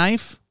pocket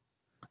knife?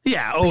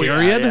 Yeah. Oh,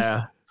 period.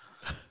 Yeah.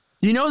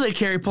 You know they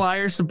carry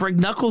pliers to break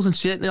knuckles and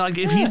shit. Like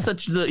if he's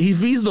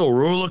the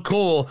rule of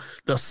cool,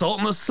 the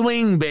Sultan of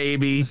Swing,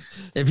 baby.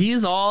 If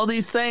he's all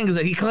these things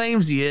that he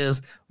claims he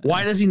is,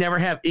 why does he never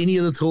have any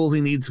of the tools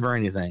he needs for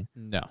anything?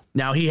 No.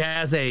 Now he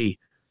has a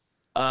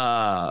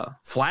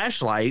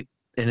flashlight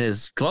in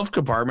his glove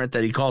compartment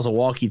that he calls a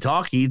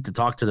walkie-talkie to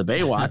talk to the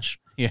Baywatch.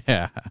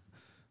 Yeah.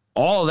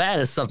 All that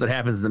is stuff that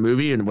happens in the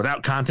movie and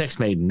without context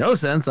made no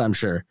sense, I'm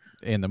sure.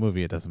 In the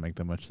movie, it doesn't make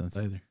that much sense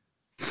either.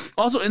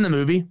 Also in the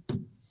movie,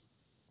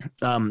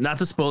 Not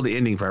to spoil the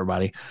ending for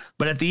everybody,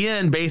 but at the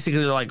end,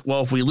 basically they're like,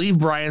 well, if we leave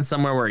Brian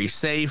somewhere where he's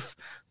safe,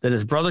 then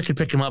his brother can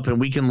pick him up and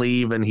we can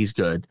leave and he's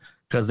good.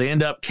 Because they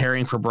end up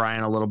caring for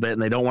Brian a little bit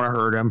and they don't want to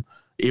hurt him,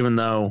 even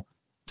though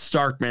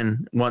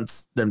Starkman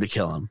wants them to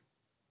kill him.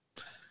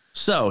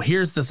 So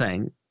here's the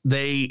thing.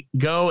 They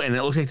go and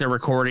it looks like they're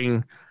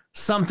recording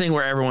something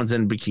where everyone's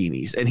in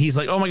bikinis. And he's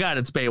like, oh my God,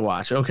 it's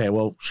Baywatch. Okay,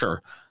 well,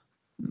 sure.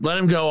 Let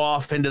him go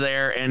off into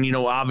there. And,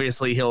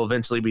 obviously he'll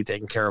eventually be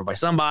taken care of by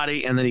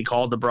somebody. And then he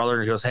called the brother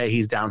and he goes, hey,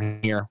 he's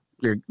down here.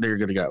 You're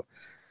good to go.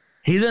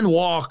 He then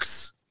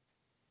walks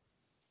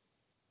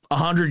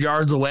 100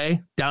 yards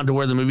away down to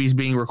where the movie's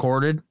being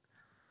recorded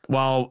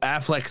while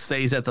Affleck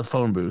stays at the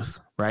phone booth,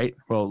 right?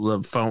 Well,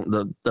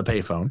 the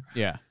pay phone.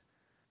 Yeah.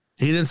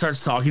 He then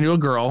starts talking to a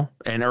girl,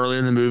 and early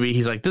in the movie,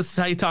 he's like, this is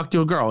how you talk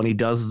to a girl, and he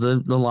does the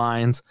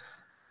lines,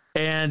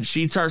 and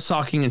she starts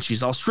talking, and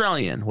she's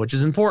Australian, which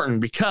is important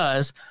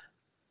because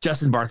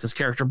Justin Bartha's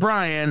character,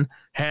 Brian,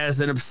 has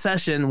an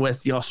obsession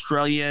with the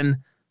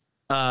Australian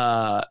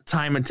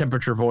time and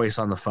temperature voice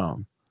on the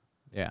phone.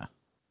 Yeah.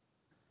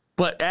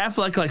 But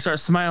Affleck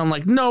starts smiling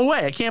like, no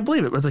way, I can't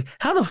believe it. But it's like,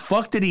 how the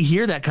fuck did he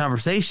hear that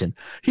conversation?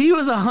 He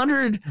was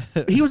 100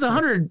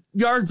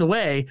 yards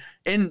away,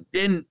 and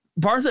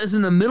Bartha is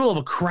in the middle of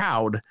a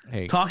crowd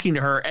talking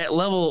to her at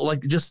level,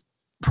 just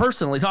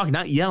personally talking,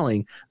 not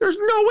yelling. There's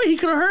no way he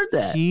could have heard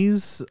that.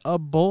 He's a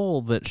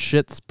bull that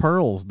shits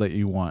pearls that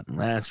you want.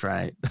 That's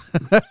right.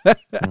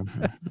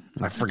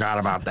 I forgot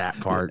about that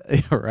part.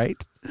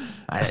 Right?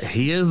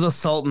 He is the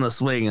Sultan of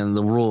Swing and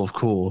the rule of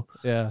cool.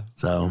 Yeah.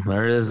 So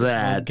there is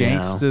that.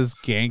 Gangsta's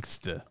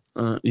gangsta.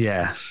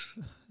 Yeah.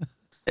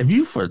 If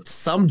you for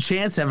some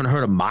chance haven't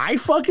heard of my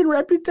fucking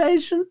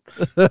reputation,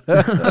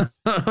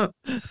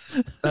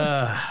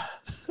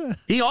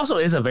 he also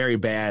is a very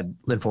bad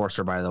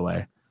enforcer, by the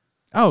way.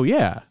 Oh,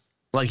 yeah.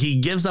 He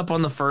gives up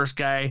on the first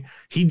guy.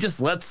 He just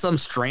lets some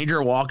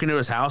stranger walk into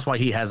his house while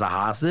he has a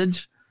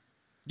hostage.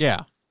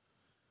 Yeah.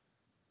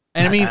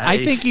 And I mean, I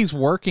think he's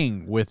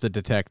working with the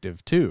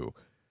detective too.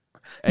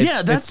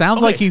 It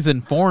sounds like he's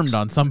informed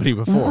on somebody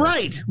before.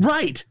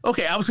 Right.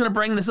 Okay, I was going to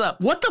bring this up.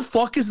 What the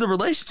fuck is the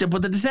relationship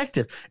with the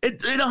detective? It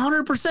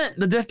 100%.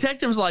 The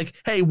detective's like,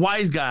 hey,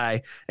 wise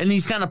guy. And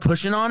he's kind of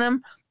pushing on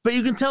him. But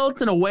you can tell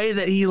it's in a way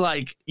that he's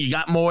like, you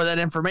got more of that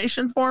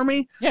information for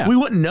me? Yeah. We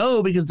wouldn't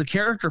know because the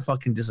character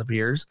fucking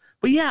disappears.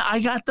 But yeah, I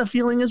got the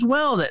feeling as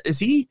well that is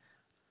he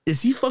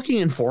fucking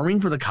informing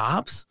for the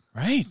cops?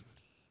 Right.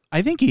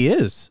 I think he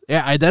is.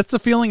 Yeah, that's the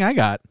feeling I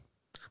got.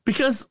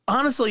 Because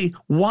honestly,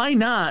 why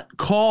not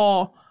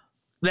call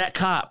that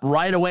cop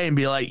right away and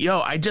be like,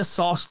 yo, I just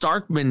saw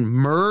Starkman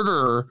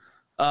murder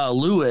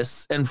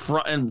Lewis and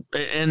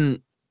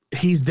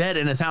he's dead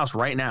in his house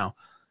right now.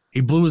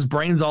 He blew his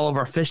brains all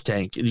over a fish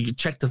tank. And you can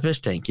check the fish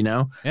tank,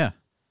 Yeah.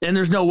 And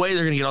there's no way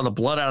they're going to get all the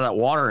blood out of that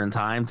water in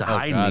time to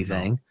hide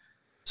anything. No.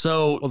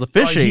 So the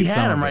fish ate he had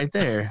some him of right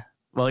there.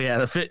 Well,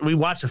 yeah, we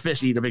watched the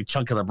fish eat a big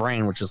chunk of the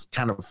brain, which is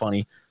kind of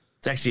funny.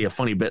 It's actually a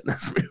funny bit in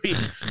this movie.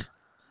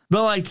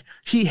 But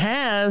he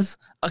has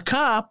a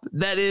cop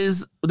that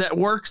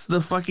works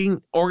the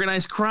fucking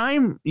organized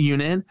crime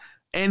unit,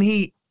 and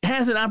he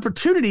has an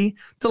opportunity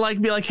to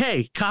be like,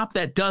 hey, cop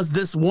that does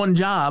this one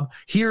job,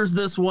 here's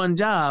this one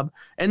job,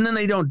 and then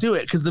they don't do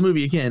it because the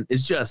movie again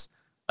is just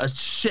a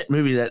shit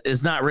movie that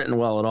is not written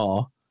well at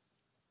all.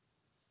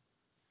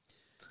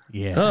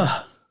 Yeah.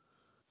 Ugh.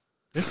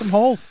 There's some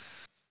holes.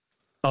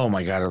 Oh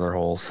my God, are there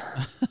holes?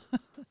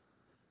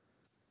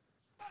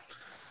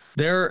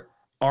 There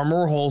are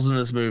more holes in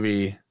this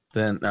movie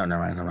than... No,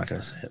 never mind. I'm not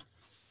going to say it.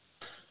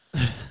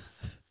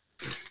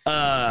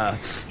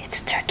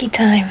 It's turkey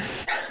time.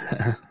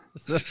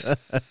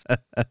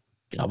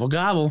 Gobble,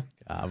 gobble.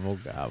 Gobble,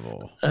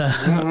 gobble.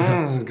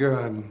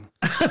 Good.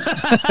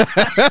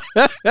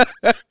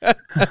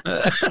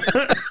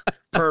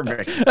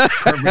 Perfect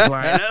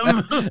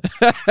lineup.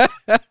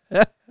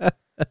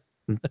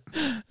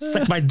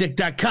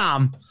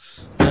 Suckmydick.com.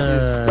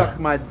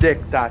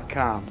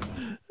 Suckmydick.com.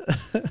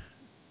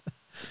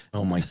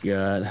 Oh my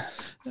God.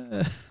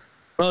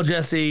 Well,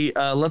 Jesse,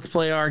 let's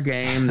play our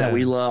game that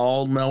we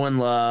all know and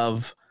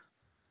love.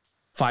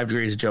 5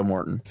 Degrees of Joe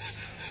Morton.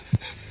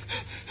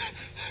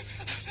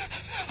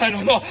 I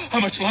don't know how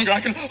much longer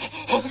I can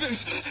hold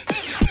this.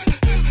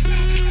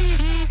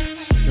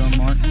 Joe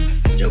Morton.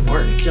 Joe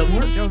Morton. Joe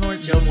Morton. Joe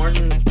Morton. Joe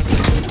Morton.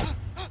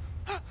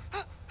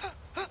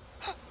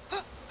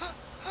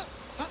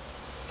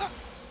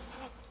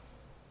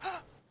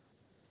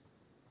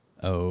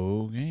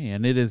 Okay,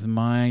 and it is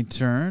my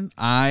turn.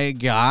 I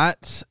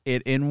got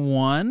it in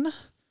one.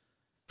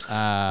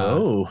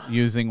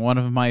 Using one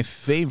of my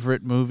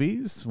favorite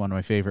movies,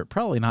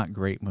 probably not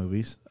great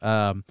movies.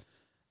 Ben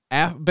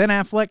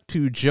Affleck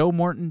to Joe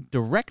Morton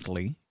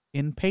directly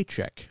in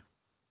Paycheck.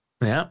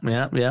 Yeah.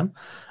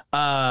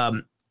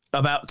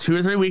 About 2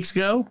 or 3 weeks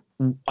ago,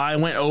 I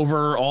went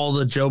over all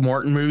the Joe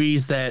Morton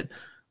movies that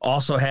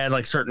also had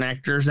certain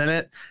actors in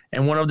it,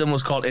 and one of them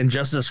was called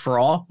Injustice for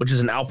All, which is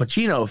an Al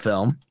Pacino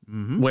film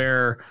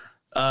where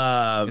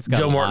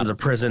Joe Morton's a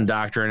prison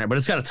doctor in it, but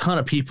it's got a ton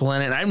of people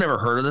in it. And I've never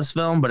heard of this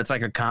film, but it's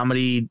like a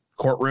comedy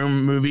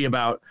courtroom movie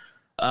about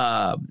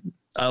a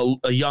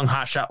young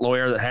hotshot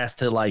lawyer that has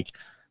to like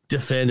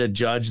defend a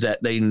judge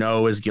that they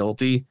know is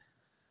guilty,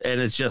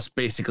 and it's just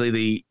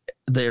basically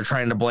they're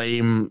trying to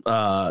blame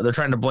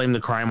the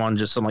crime on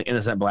just some like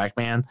innocent black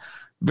man.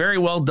 Very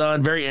well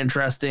done, very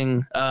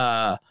interesting.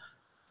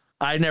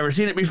 I'd never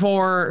seen it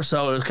before,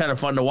 so it was kind of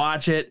fun to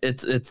watch it.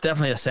 It's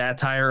definitely a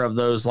satire of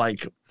those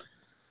like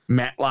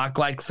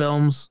Matlock-like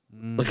films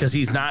because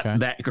he's not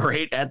that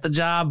great at the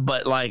job,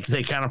 but like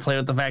they kind of play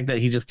with the fact that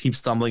he just keeps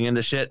stumbling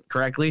into shit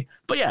correctly.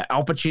 But yeah,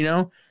 Al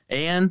Pacino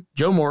and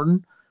Joe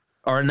Morton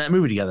are in that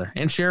movie together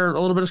and share a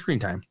little bit of screen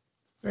time.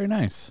 Very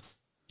nice.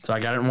 So I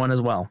got it in one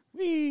as well.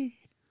 Whee.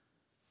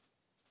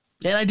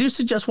 And I do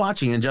suggest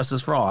watching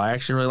Injustice for All. I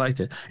actually really liked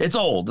it. It's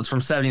old. It's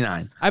from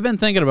 79. I've been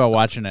thinking about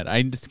watching it.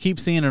 I just keep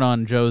seeing it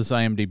on Joe's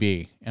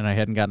IMDb, and I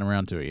hadn't gotten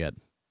around to it yet.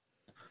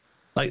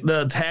 Like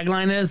the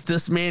tagline is,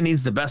 "This man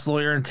needs the best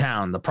lawyer in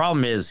town." The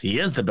problem is he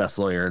is the best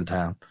lawyer in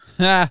town.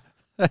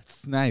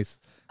 That's nice.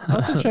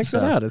 I'll have to check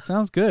that out. It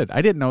sounds good.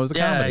 I didn't know it was a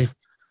comedy.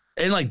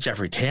 And like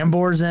Jeffrey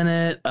Tambor's in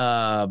it.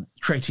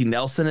 Craig T.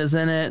 Nelson is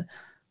in it.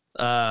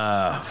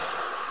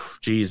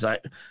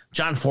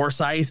 John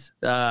Forsythe.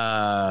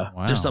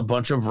 Wow. Just a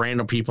bunch of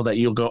random people that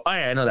you'll go, oh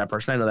yeah, I know that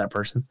person. I know that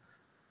person.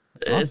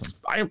 Awesome.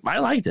 I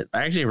liked it.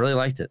 I actually really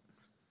liked it.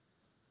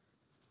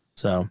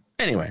 So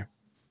anyway,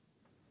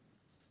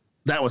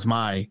 that was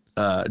my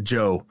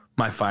Joe,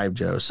 my 5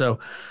 Joe. So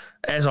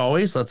as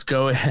always, let's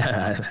go.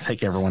 I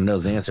think everyone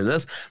knows the answer to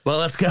this, but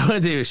let's go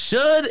into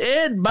Should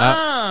It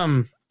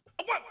Bomb?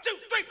 1, 2,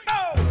 3,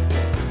 go!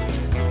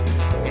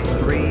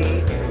 3, 2,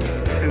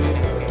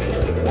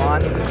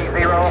 1, 0.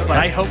 But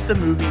I hope the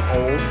movie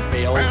Old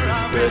fails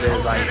as good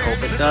as I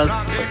hope it does.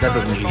 But that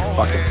doesn't make any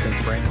fucking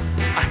sense, Brandon.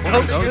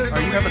 Are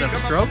you having a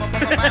stroke?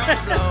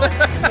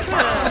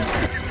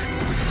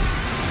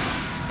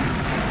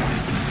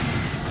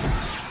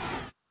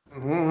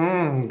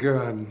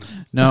 Good.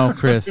 No,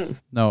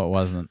 Chris. No, it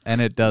wasn't.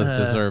 And it does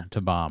deserve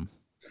to bomb.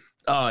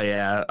 Oh,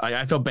 yeah.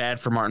 I feel bad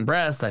for Martin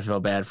Brest. I feel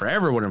bad for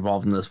everyone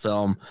involved in this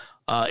film.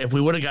 If we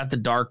would have got the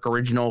dark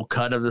original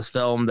cut of this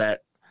film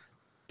that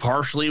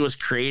partially was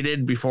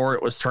created before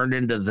it was turned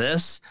into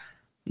this,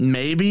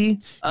 maybe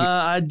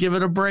I'd give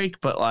it a break.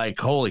 But like,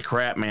 holy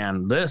crap,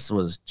 man, this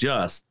was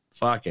just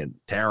fucking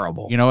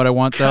terrible. You know what I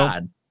want, though?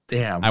 God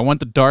damn. I want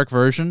the dark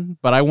version,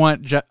 but I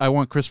want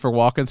Christopher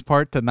Walken's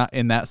part to not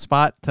in that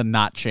spot to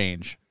not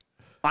change.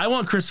 I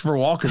want Christopher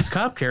Walken's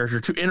cop character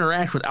to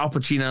interact with Al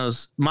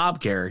Pacino's mob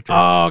character.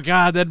 Oh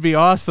God, that'd be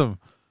awesome.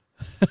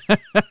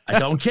 I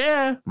don't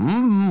care.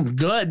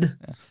 Good.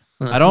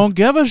 I don't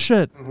give a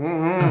shit.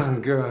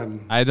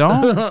 Good. I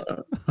don't.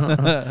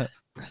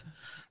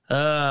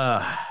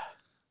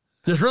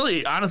 There's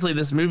really, honestly,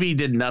 this movie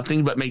did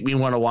nothing but make me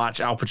want to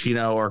watch Al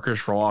Pacino or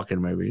Christopher Walken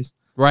movies.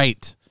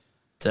 Right.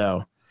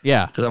 So.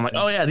 Yeah. Because I'm like,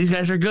 oh, yeah, these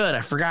guys are good.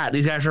 I forgot.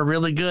 These guys are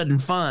really good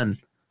and fun.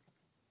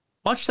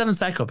 Watch Seven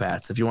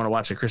Psychopaths if you want to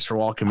watch a Christopher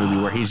Walken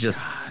movie where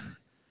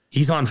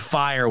he's on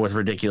fire with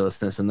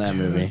ridiculousness in that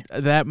movie.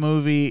 That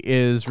movie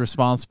is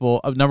responsible.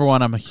 Number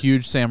one, I'm a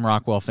huge Sam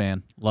Rockwell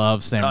fan.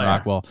 Love Sam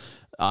Rockwell.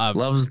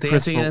 Loves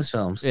dancing in his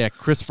films. Yeah,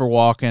 Christopher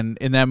Walken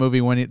in that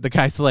movie when the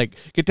guy's like,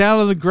 get down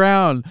on the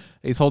ground.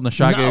 He's holding a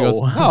shotgun. He goes,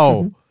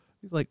 no.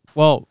 He's like,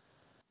 well,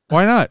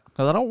 why not?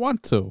 Because I don't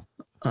want to.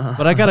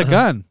 But I got a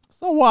gun.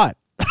 So what?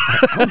 I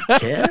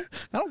don't care.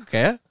 I don't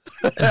care.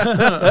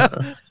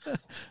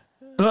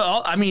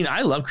 Well, I mean,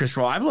 I love Chris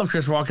Walken. I've loved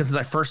Chris Walken since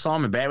I first saw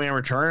him in Batman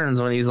Returns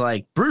when he's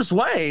like, Bruce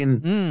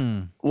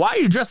Wayne, why are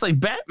you dressed like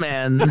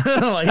Batman?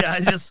 Like,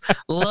 I just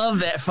love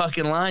that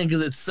fucking line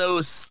because it's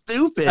so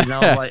stupid. And I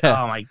was like,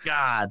 oh my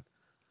God.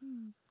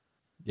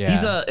 Yeah.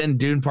 He's in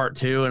Dune Part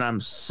 2, and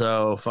I'm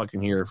so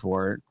fucking here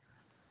for it.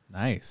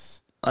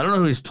 Nice. I don't know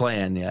who he's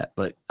playing yet,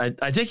 but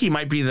I think he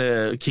might be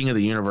the King of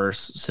the Universe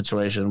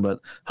situation,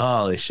 but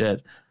holy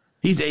shit.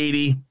 He's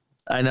 80.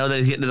 I know that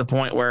he's getting to the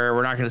point where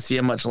we're not going to see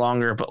him much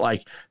longer, but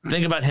like,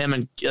 think about him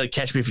and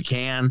Catch Me If You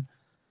Can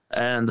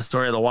and the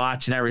story of the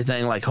watch and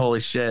everything. Like, holy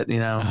shit, you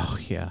know? Oh,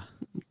 yeah.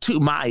 2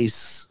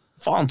 mice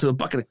fall into a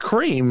bucket of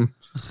cream.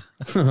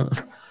 And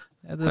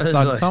this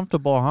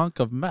uncomfortable hunk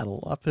of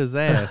metal up his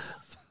ass.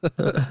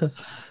 What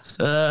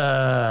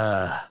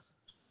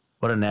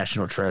a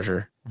national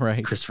treasure.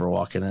 Right. Christopher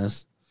Walken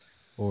is.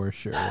 For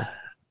sure.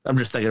 I'm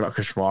just thinking about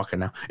Christopher Walken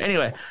now.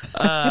 Anyway,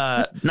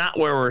 not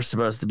where we're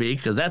supposed to be,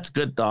 because that's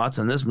good thoughts,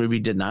 and this movie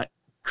did not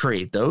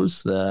create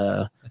those.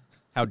 How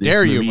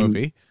dare you,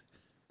 movie?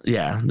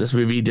 Yeah, this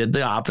movie did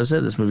the opposite.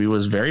 This movie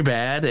was very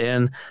bad,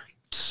 and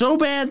so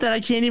bad that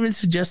I can't even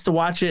suggest to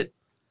watch it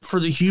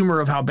for the humor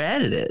of how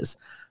bad it is,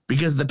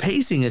 because the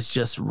pacing is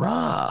just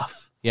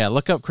rough. Yeah,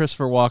 look up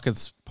Christopher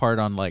Walken's part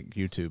on like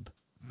YouTube.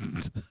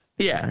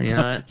 Yeah, you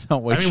know.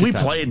 Don't waste we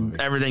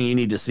played everything you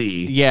need to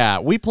see. Yeah,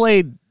 we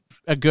played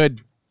a good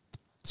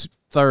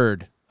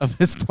third of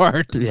his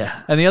part.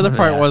 Yeah. And the other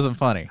part wasn't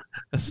funny.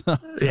 So.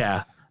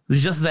 Yeah.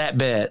 It's just that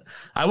bit.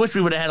 I wish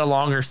we would have had a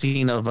longer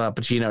scene of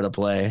Pacino to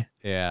play.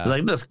 Yeah.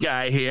 Like this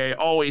guy here,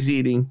 always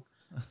eating.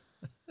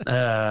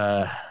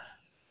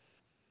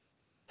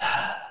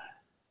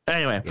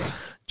 Anyway,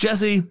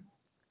 Jesse,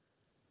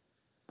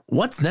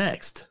 what's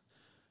next?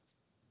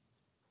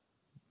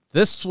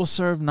 This will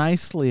serve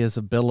nicely as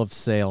a bill of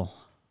sale.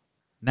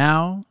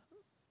 Now,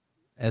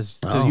 as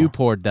to you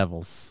poor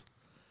devils.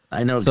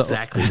 I know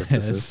exactly what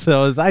this is.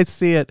 So as I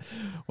see it,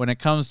 when it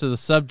comes to the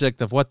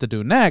subject of what to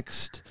do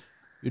next,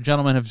 you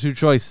gentlemen have two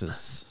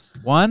choices.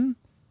 One,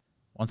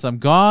 once I'm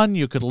gone,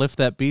 you could lift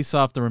that beast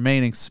off the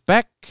remaining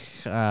spec.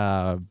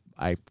 I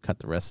cut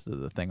the rest of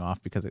the thing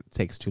off because it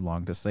takes too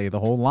long to say the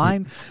whole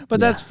line. But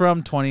that's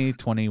from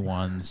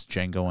 2021's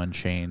Django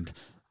Unchained,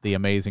 the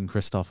amazing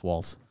Christoph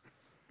Waltz.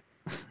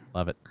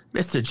 Love it.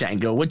 Mr.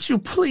 Django, would you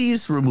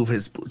please remove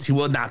his boots? He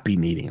will not be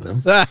needing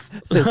them.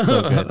 It's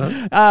so good.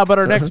 But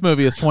our next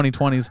movie is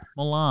 2020's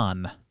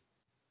Mulan.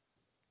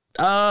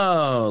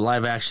 Oh,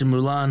 live action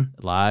Mulan.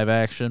 Live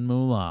action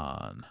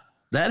Mulan.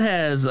 That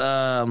has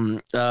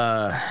I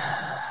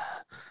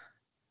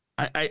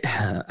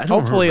don't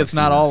Hopefully it's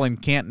not all in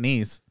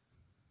Cantonese.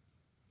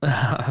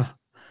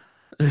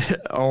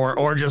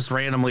 or just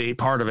randomly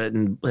part of it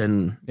in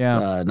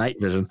night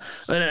vision.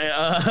 But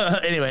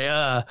anyway,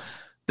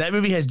 that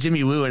movie has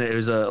Jimmy Woo in it. It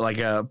was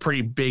a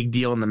pretty big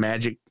deal in the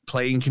Magic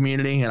playing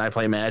community, and I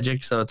play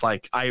Magic, so it's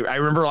like I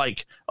remember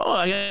like, oh,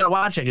 I gotta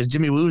watch it because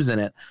Jimmy Woo's in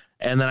it.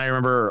 And then I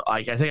remember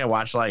like I think I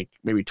watched like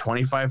maybe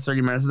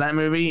 25-30 minutes of that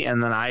movie,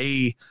 and then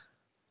I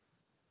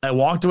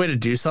walked away to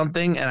do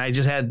something, and I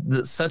just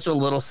had such a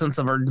little sense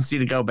of urgency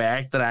to go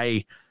back that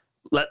I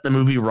let the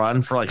movie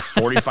run for like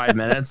 45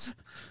 minutes.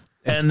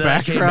 And then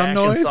I came back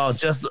and saw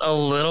just a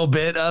little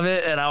bit of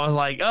it, and I was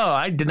like, oh,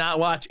 I did not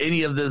watch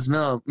any of this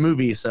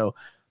movie, so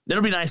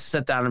it'll be nice to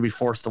sit down and be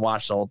forced to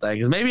watch the whole thing,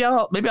 because maybe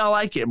I'll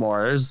like it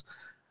more.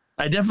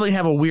 I definitely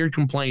have a weird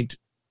complaint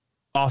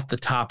off the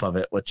top of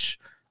it, which,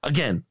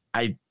 again,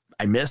 I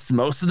missed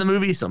most of the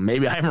movie, so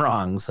maybe I'm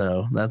wrong,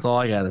 so that's all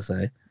I got to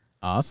say.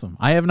 Awesome.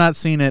 I have not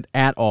seen it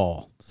at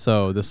all,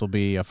 so this will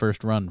be a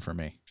first run for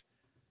me.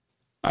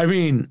 I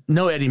mean,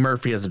 no Eddie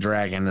Murphy as a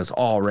dragon is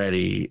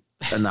already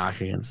a knock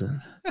against it.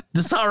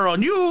 Dishonor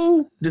on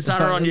you!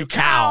 Dishonor on you,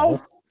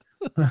 cow!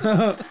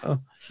 I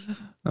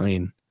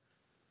mean,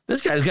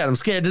 this guy's got him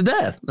scared to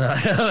death.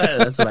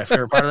 That's my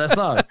favorite part of that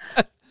song.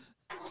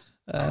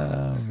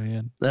 Oh,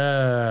 man.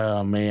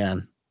 Oh,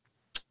 man.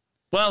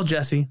 Well,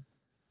 Jesse,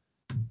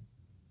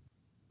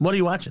 what are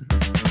you watching?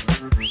 What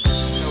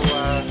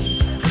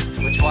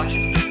you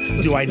watching?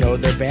 Do I know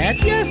they're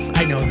bad? Yes,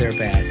 I know they're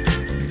bad.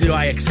 Do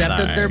I accept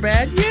that they're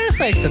bad? Yes,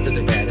 I accept that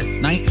they're bad.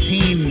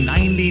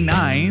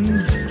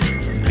 1999's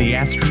The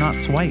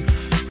Astronaut's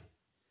Wife.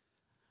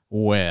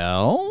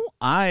 Well,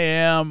 I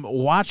am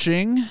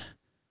watching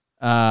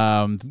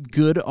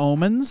Good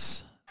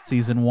Omens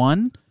Season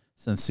 1,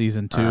 since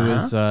Season 2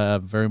 is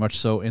very much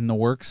so in the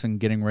works and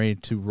getting ready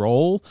to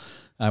roll.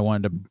 I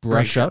wanted to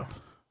brush up.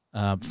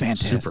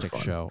 Fantastic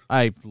show.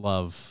 I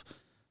love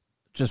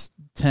just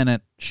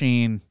Tennant,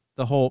 Sheen,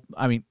 the whole,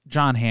 I mean,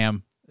 John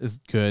Hamm is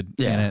good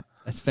in it.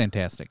 It's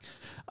fantastic.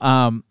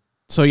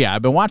 So yeah,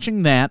 I've been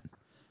watching that,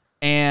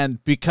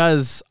 and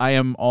because I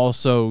am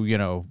also,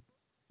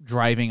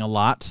 driving a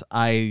lot,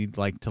 I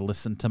like to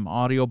listen to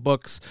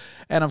audiobooks,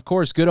 and of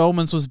course, Good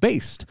Omens was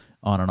based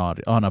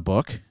on a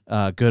book,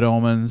 Good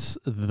Omens,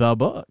 the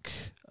book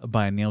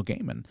by Neil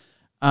Gaiman.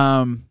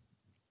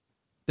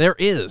 There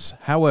is,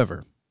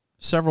 however,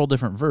 several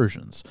different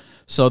versions.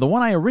 So the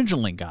one I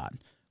originally got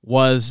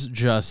was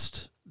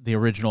just the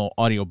original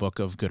audiobook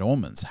of Good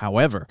Omens.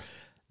 However,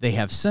 they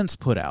have since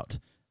put out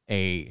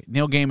a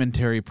Neil Gaiman,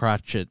 Terry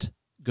Pratchett,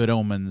 Good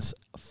Omens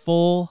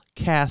full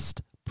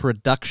cast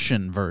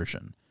production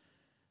version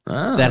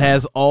that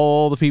has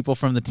all the people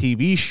from the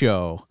TV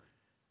show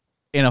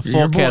in a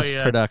full cast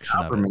production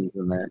of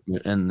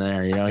it. In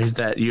there, he's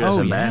that U.S.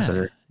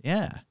 ambassador.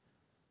 Yeah.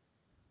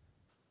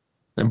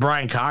 And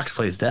Brian Cox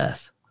plays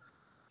Death.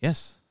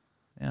 Yes.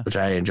 Yeah. Which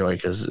I enjoy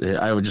because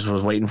I just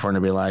was waiting for him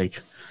to be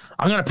like,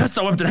 I'm going to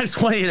pistol whip the next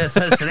one that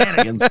says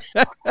shenanigans.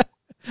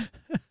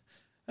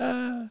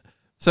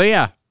 So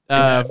yeah,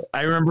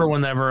 I remember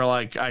whenever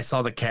I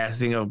saw the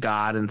casting of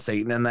God and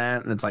Satan in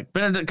that, and it's like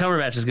Benedict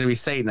Cumberbatch is going to be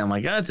Satan. I'm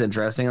like, oh, that's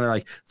interesting. And they're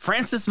like,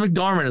 Francis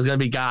McDormand is going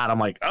to be God. I'm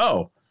like,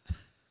 oh,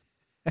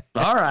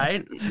 all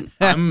right,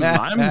 I'm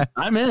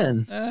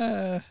in.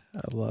 I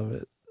love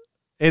it.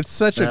 It's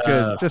such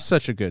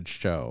a good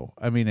show.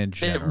 I mean, in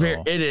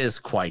general, it is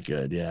quite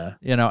good. Yeah,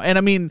 and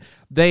I mean,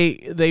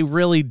 they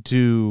really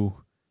do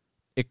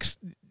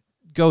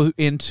go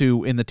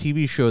into, in the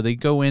TV show, they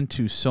go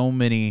into so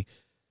many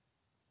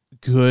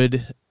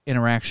good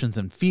interactions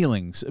and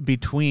feelings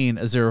between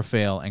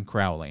Aziraphale and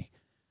Crowley.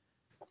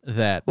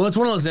 Well, it's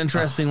one of those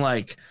interesting,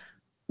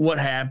 what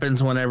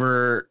happens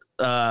whenever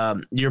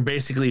you're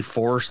basically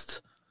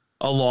forced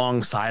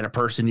alongside a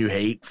person you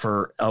hate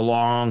for a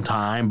long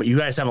time, but you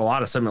guys have a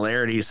lot of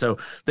similarities. So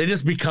they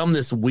just become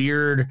this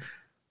weird,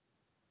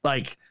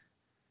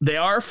 they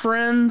are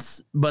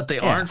friends, but they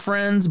aren't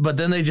friends. But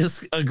then they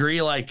just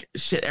agree, like,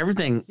 shit,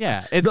 everything.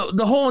 Yeah, it's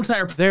the whole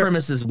entire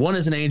premise is one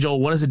is an angel,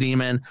 one is a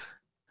demon.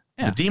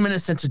 Yeah. The demon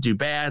is sent to do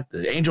bad.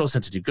 The angel is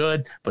sent to do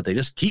good, but they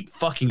just keep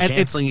fucking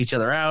canceling each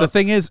other out. The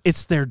thing is,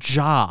 it's their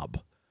job.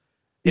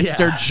 It's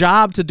their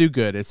job to do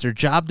good. It's their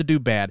job to do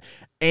bad.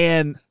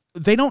 And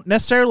they don't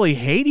necessarily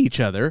hate each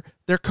other.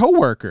 They're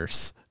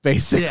coworkers,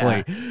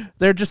 basically. Yeah.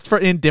 They're just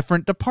in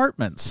different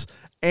departments.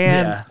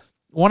 And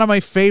one of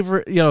my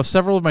favorite,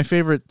 several of my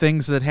favorite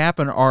things that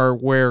happen are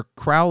where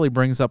Crowley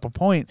brings up a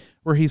point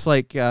where he's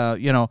like,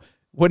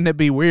 wouldn't it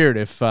be weird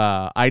if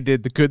I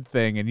did the good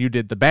thing and you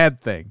did the bad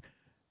thing?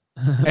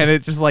 And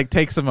it just like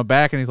takes him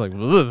aback, and he's like,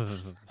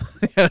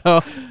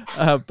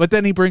 but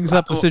then he brings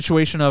up the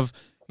situation of,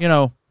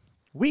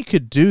 we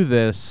could do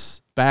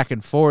this back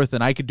and forth,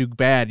 and I could do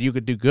bad, you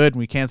could do good, and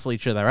we cancel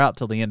each other out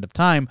till the end of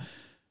time,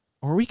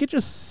 or we could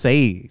just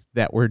say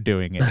that we're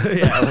doing it.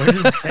 We're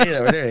just saying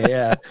that we're doing it.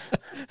 Yeah.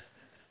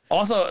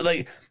 Also,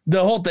 like,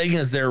 the whole thing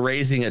is they're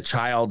raising a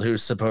child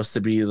who's supposed to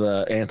be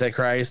the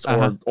Antichrist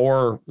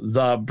or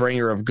the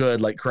bringer of good,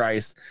 like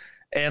Christ,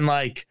 and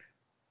like.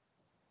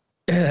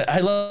 I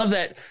love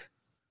that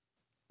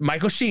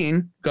Michael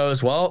Sheen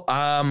goes, well,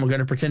 I'm going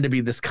to pretend to be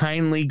this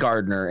kindly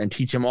gardener and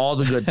teach him all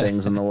the good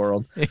things in the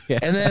world. Yeah.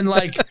 And then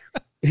like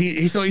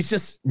he's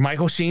just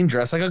Michael Sheen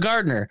dressed like a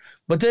gardener.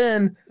 But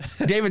then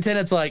David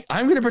Tennant's like,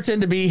 I'm going to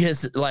pretend to be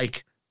his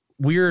like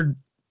weird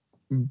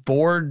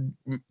bored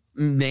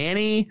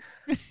nanny.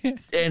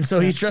 And so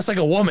he's dressed like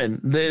a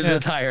woman the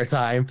entire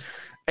time.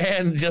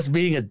 And just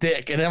being a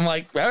dick. And I'm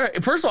like, all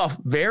right, first off,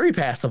 very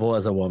passable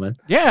as a woman.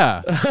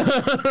 Yeah.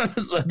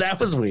 That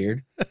was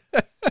weird.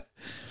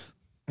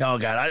 Oh,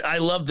 God. I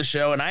love the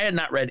show. And I had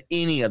not read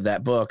any of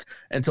that book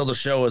until the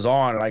show was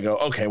on. And I go,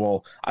 okay,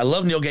 well, I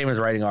love Neil Gaiman's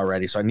writing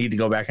already, so I need to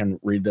go back and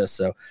read this.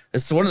 So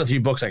this is one of the few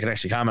books I can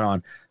actually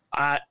comment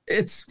on.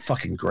 It's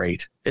fucking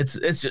great. It's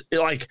just,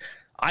 like,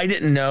 I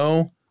didn't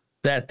know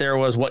that there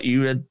was what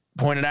you had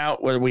pointed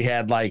out, where we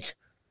had, like,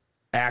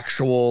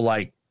 actual,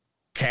 like,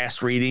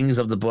 cast readings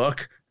of the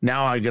book.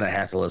 Now I'm gonna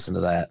have to listen to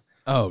that.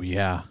 Oh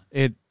yeah,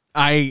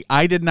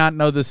 I did not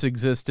know this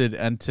existed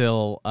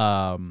until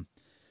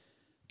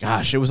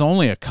it was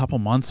only a couple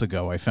months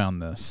ago I found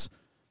this,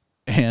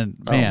 and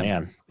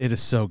man, it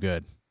is so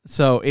good.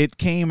 So it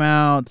came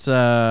out.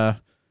 It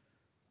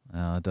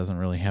doesn't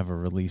really have a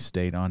release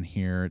date on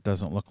here. It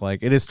doesn't look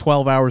like it is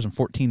 12 hours and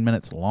 14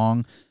 minutes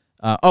long.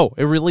 It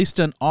released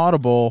on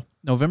Audible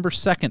November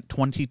 2nd,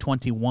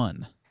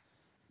 2021.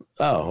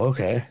 Oh,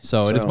 okay.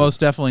 So it is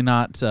most definitely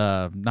not.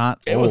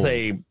 It old. was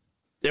a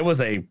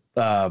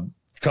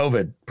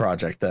COVID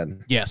project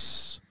then.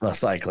 Yes,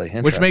 most likely.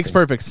 Which makes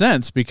perfect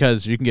sense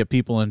because you can get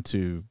people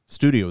into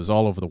studios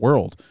all over the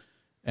world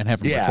and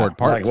have them record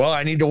parts. Like, well,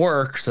 I need to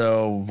work,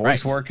 so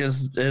voice work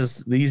is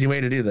the easy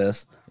way to do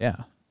this. Yeah.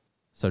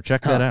 So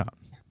check that out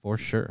for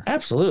sure.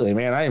 Absolutely,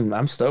 man.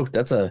 I'm stoked.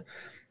 That's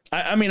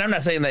I mean, I'm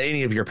not saying that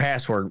any of your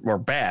past were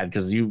bad,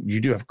 because you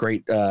do have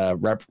great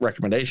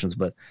recommendations,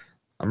 but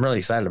I'm really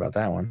excited about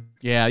that one.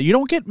 Yeah, you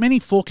don't get many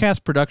full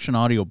cast production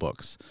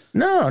audiobooks.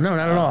 No, not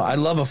at all. I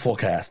love a full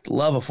cast.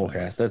 Love a full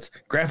cast. That's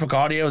Graphic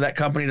Audio. That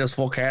company does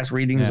full cast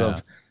readings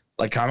of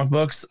like comic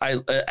books. I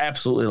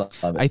absolutely love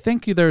it. I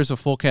think there's a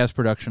full cast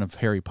production of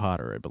Harry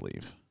Potter, I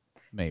believe.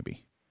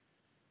 Maybe.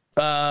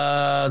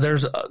 There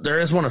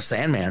is one of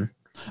Sandman.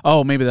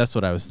 Oh, maybe that's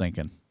what I was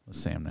thinking.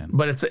 Sandman.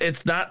 But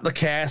it's not the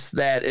cast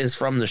that is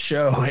from the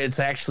show. It's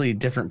actually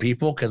different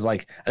people, because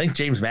like I think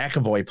James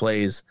McAvoy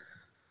plays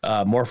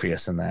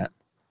Morpheus in that.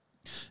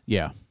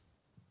 Yeah.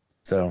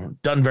 So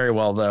done very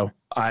well though.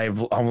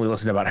 I've only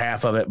listened to about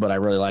half of it, but I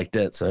really liked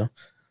it. So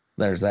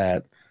there's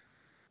that.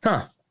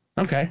 Huh.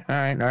 Okay. All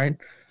right.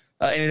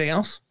 Anything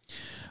else?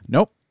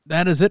 Nope.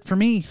 That is it for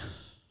me.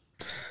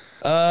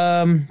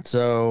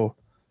 So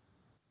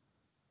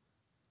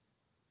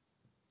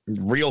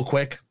real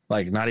quick,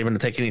 like not even to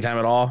take any time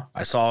at all,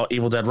 I saw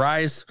Evil Dead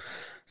Rise.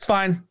 It's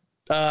fine.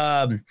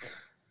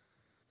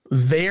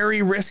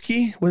 Very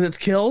risky with its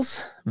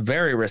kills.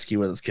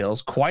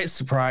 Quite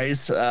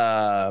surprised.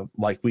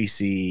 Like, we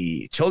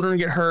see children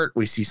get hurt.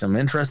 We see some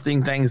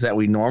interesting things that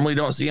we normally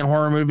don't see in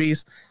horror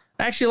movies.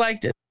 I actually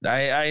liked it.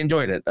 I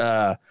enjoyed it.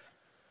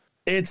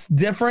 It's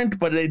different,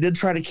 but they did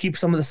try to keep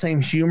some of the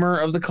same humor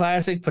of the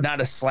classic, but not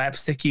as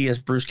slapsticky as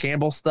Bruce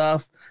Campbell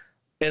stuff.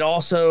 It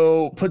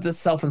also puts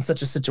itself in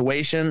such a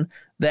situation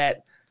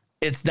that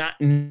it's not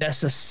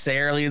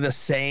necessarily the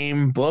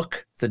same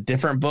book. It's a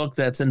different book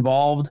that's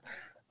involved.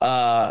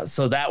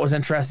 So that was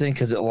interesting,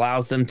 because it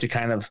allows them to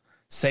kind of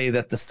say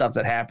that the stuff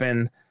that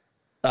happened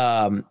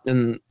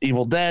in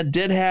Evil Dead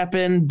did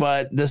happen,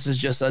 but this is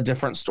just a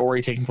different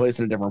story taking place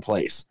in a different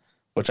place,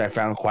 which I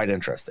found quite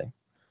interesting.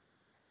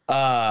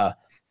 But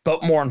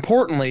more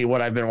importantly,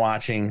 what I've been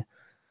watching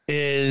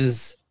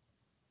is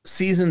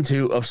season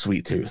 2 of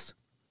Sweet Tooth.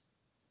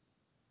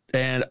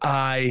 And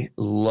I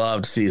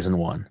loved season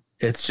 1.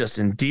 It's just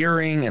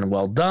endearing and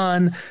well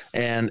done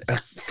and a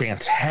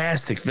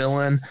fantastic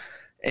villain.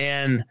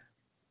 And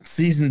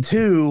season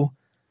 2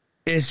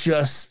 is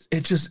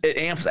it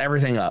amps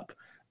everything up.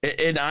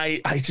 And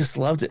I just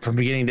loved it from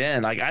beginning to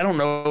end. Like, I don't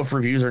know if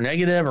reviews are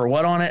negative or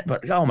what on it,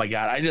 but oh my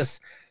God,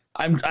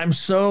 I'm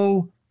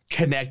so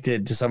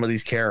connected to some of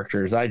these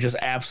characters. I just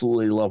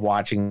absolutely love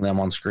watching them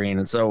on screen.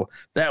 And so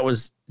that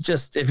was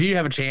just, if you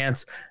have a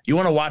chance, you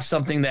want to watch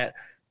something that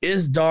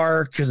is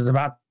dark because it's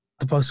about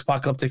the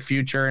post-apocalyptic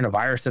future and a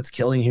virus that's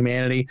killing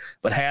humanity,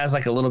 but has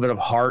like a little bit of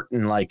heart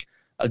and like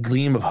a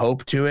gleam of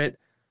hope to it.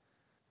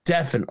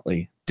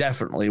 Definitely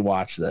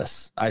watch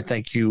this. I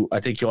think you'll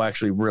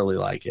actually really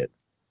like it.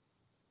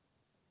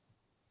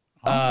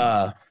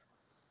 Awesome.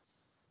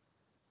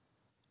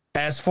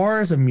 As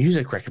far as a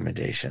music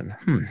recommendation,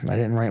 I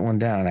didn't write one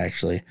down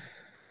actually.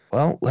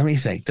 Well, let me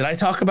think. Have I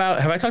talked about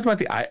I talked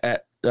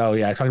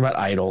about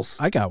Idols.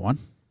 I got one.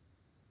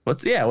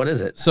 What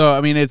is it? So,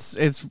 I mean,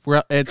 it's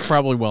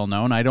probably well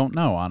known. I don't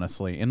know,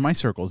 honestly. In my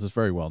circles, it's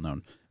very well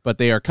known. But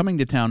they are coming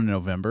to town in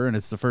November, and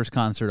it's the first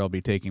concert I'll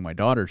be taking my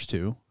daughters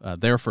to,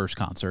 their first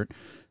concert.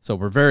 So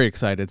we're very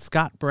excited.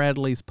 Scott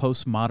Bradley's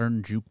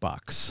Postmodern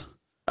Jukebox.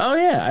 Oh,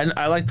 yeah.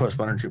 I like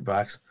Postmodern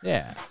Jukebox.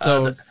 Yeah.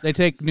 So they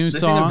take new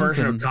songs. This is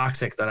a version of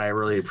Toxic that I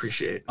really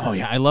appreciate. Oh,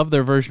 yeah. I love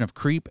their version of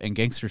Creep and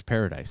Gangster's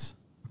Paradise.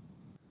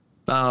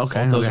 Oh,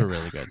 okay. Those are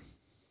really good.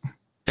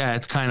 Yeah,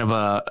 it's kind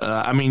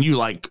of you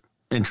like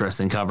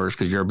interesting covers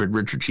because you're a big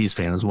Richard Cheese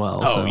fan as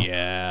well. Oh,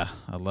 yeah.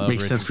 I love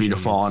Makes sense for you to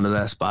fall into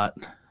that spot.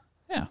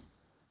 Yeah.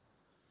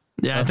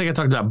 Yeah, I think I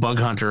talked about Bug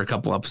Hunter a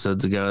couple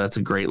episodes ago. That's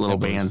a great little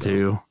band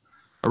too.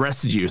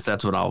 Arrested Youth.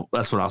 That's what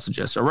I'll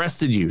suggest.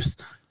 Arrested Youth.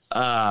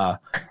 They're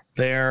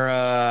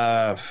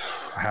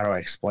how do I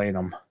explain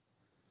them?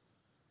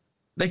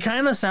 They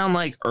kind of sound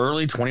like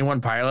early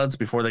 21 Pilots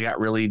before they got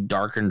really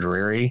dark and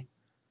dreary.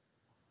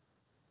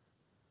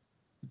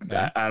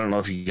 I don't know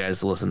if you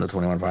guys listened to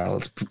 21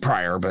 Pilots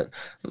prior, but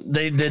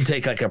they did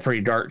take like a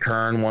pretty dark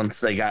turn once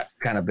they got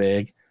kind of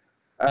big.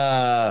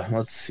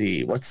 Let's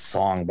see. What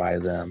song by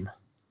them?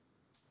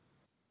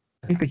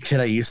 I think The Kid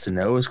I Used to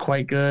Know is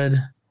quite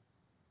good.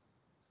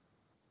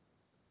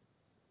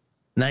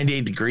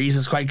 98 Degrees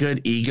is quite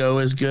good. Ego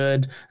is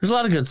good. There's a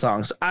lot of good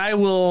songs. I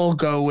will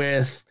go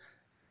with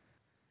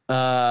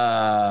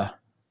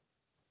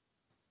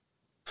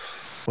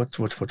which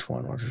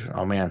one?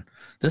 Oh man.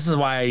 This is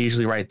why I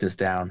usually write this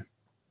down.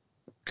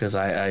 Because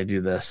I do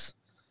this.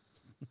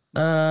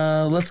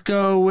 Let's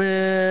go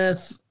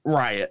with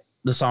Riot.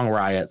 The song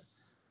Riot.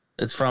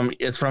 It's from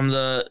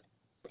the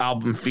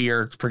album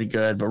Fear. It's pretty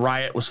good, but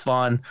Riot was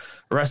fun.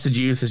 Arrested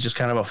Youth is just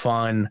kind of a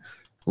fun,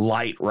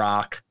 light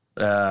rock.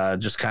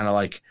 Just kind of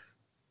like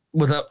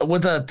with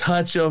a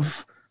touch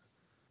of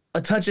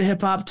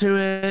hip hop to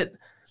it.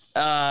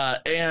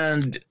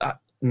 And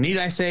need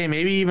I say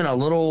maybe even a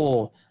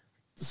little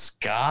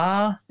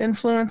ska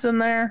influence in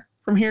there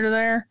from here to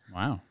there.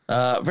 Wow.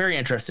 Very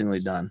interestingly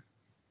done.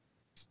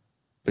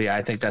 But yeah,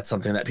 I think that's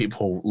something that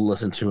people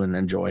listen to and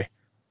enjoy.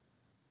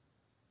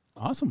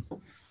 Awesome.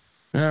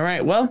 All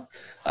right. Well,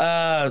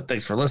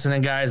 thanks for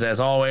listening, guys. As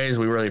always,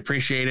 we really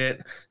appreciate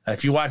it.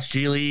 If you watch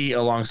Gigli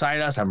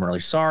alongside us, I'm really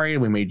sorry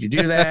we made you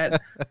do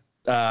that.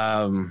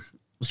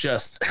 It's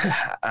just,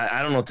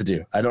 I don't know what to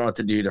do. I don't know what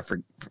to do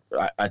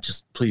I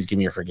just, please give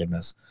me your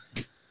forgiveness.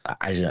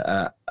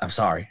 I'm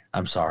sorry.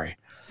 I'm sorry.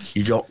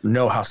 You don't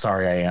know how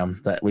sorry I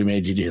am that we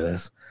made you do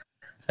this.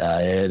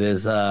 It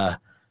is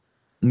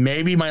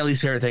maybe my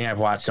least favorite thing I've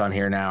watched on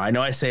here now. I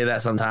know I say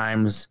that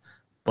sometimes,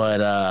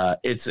 but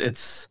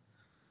it's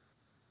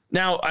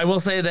now I will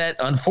say that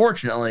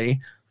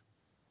unfortunately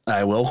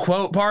I will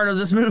quote part of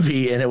this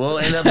movie and it will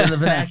end up in the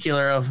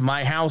vernacular of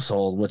my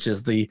household, which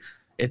is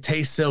it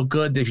tastes so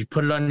good that if you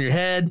put it on your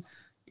head,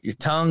 your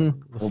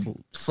tongue will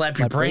slap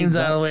your brains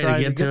out of the way to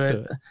get to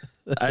it.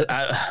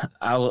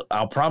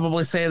 I'll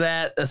probably say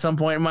that at some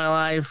point in my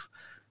life,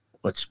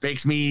 which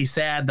makes me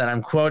sad that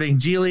I'm quoting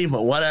Gigli,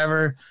 but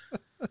whatever.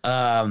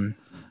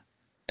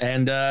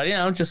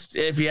 Just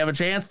if you have a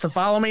chance to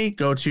follow me,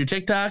 go to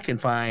TikTok and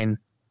find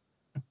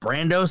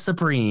Brando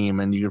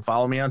Supreme, and you can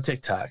follow me on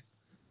TikTok.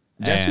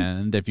 Jesse?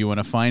 And if you want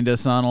to find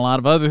us on a lot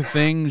of other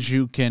things,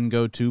 you can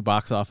go to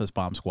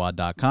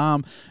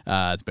boxofficebombsquad.com.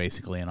 It's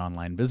basically an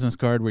online business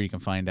card where you can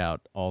find out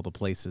all the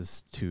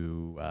places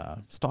to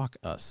stalk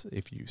us,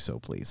 if you so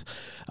please.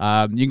 You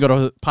can go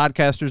to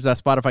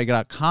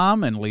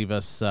podcasters.spotify.com and leave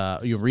us,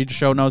 you read the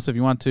show notes if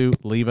you want to,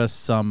 leave us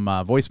some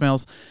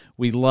voicemails.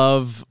 We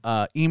love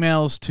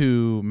emails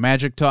to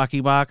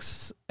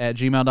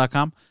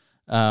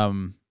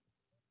magictalkiebox@gmail.com.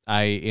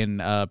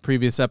 In a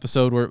previous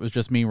episode where it was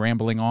just me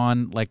rambling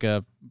on like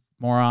a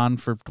moron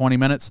for 20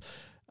 minutes,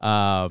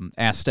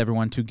 asked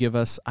everyone to give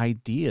us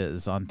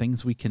ideas on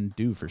things we can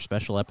do for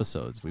special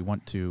episodes. We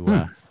want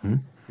to,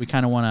 we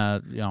kind of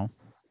want to,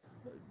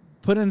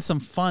 put in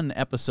some fun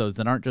episodes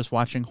that aren't just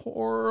watching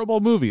horrible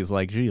movies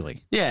like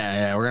Gigli.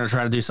 Yeah. We're going to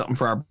try to do something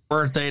for our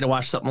birthday to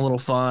watch something a little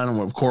fun. And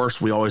of course,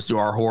 we always do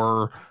our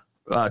horror,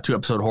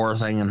 2-episode horror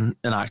thing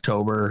in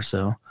October.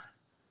 So.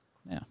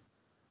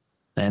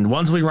 And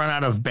once we run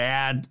out of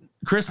bad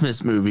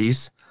Christmas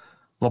movies,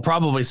 we'll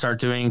probably start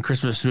doing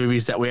Christmas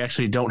movies that we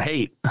actually don't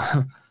hate.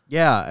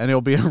 Yeah, and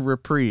it'll be a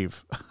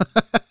reprieve.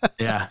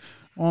 Yeah.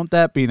 Won't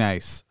that be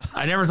nice?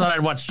 I never thought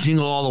I'd watch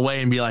Jingle All the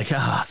Way and be like,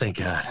 oh, thank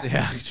God.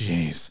 Yeah,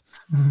 jeez.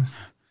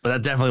 But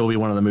that definitely will be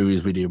one of the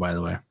movies we do, by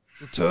the way.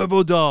 The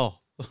Turbo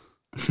Doll.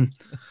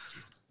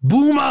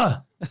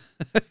 Boomer!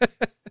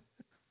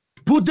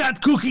 Put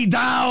that cookie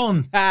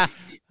down!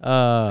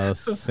 Oh,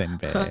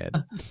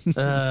 Sinbad.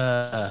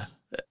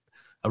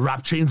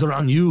 Wrap chains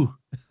around you.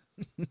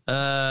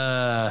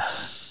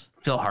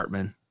 Phil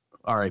Hartman,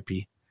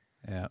 R.I.P.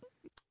 Yeah.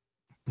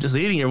 Just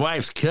eating your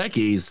wife's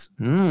cookies.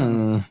 Put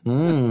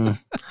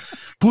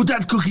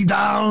that cookie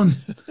down.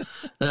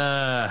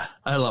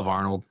 I love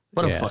Arnold.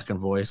 What a fucking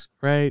voice.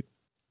 Right.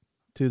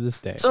 To this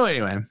day. So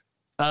anyway,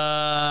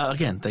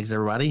 again, thanks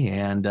everybody,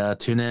 and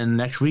tune in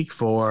next week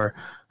for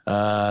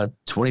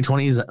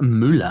 2020's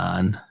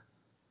Mulan.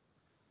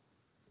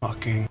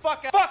 Fucking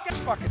fucker.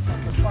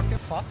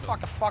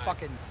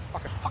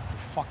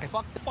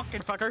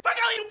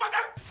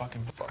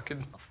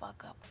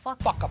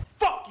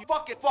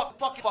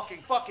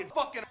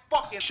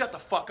 Shut the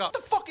fuck up.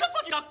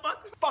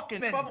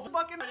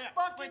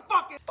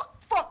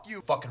 Fuck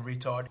you, fucking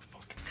retard.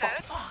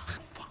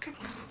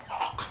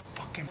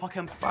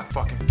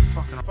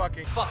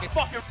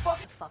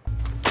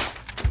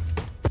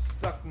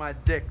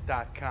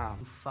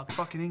 Suckmydick.com.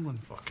 Fucking England.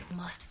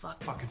 Must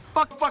fuck. Fucking.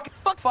 Shut the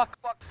fuck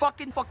up.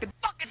 Fucking. Fuck.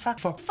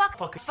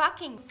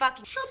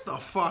 Shut the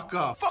fuck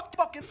up.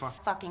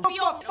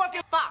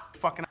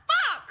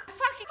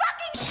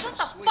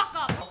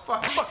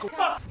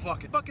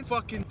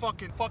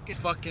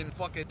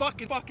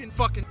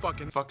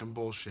 Fucking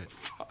bullshit.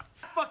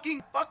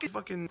 Good.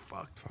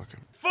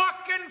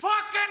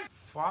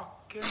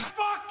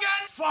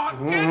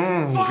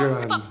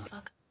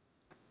 Fuck.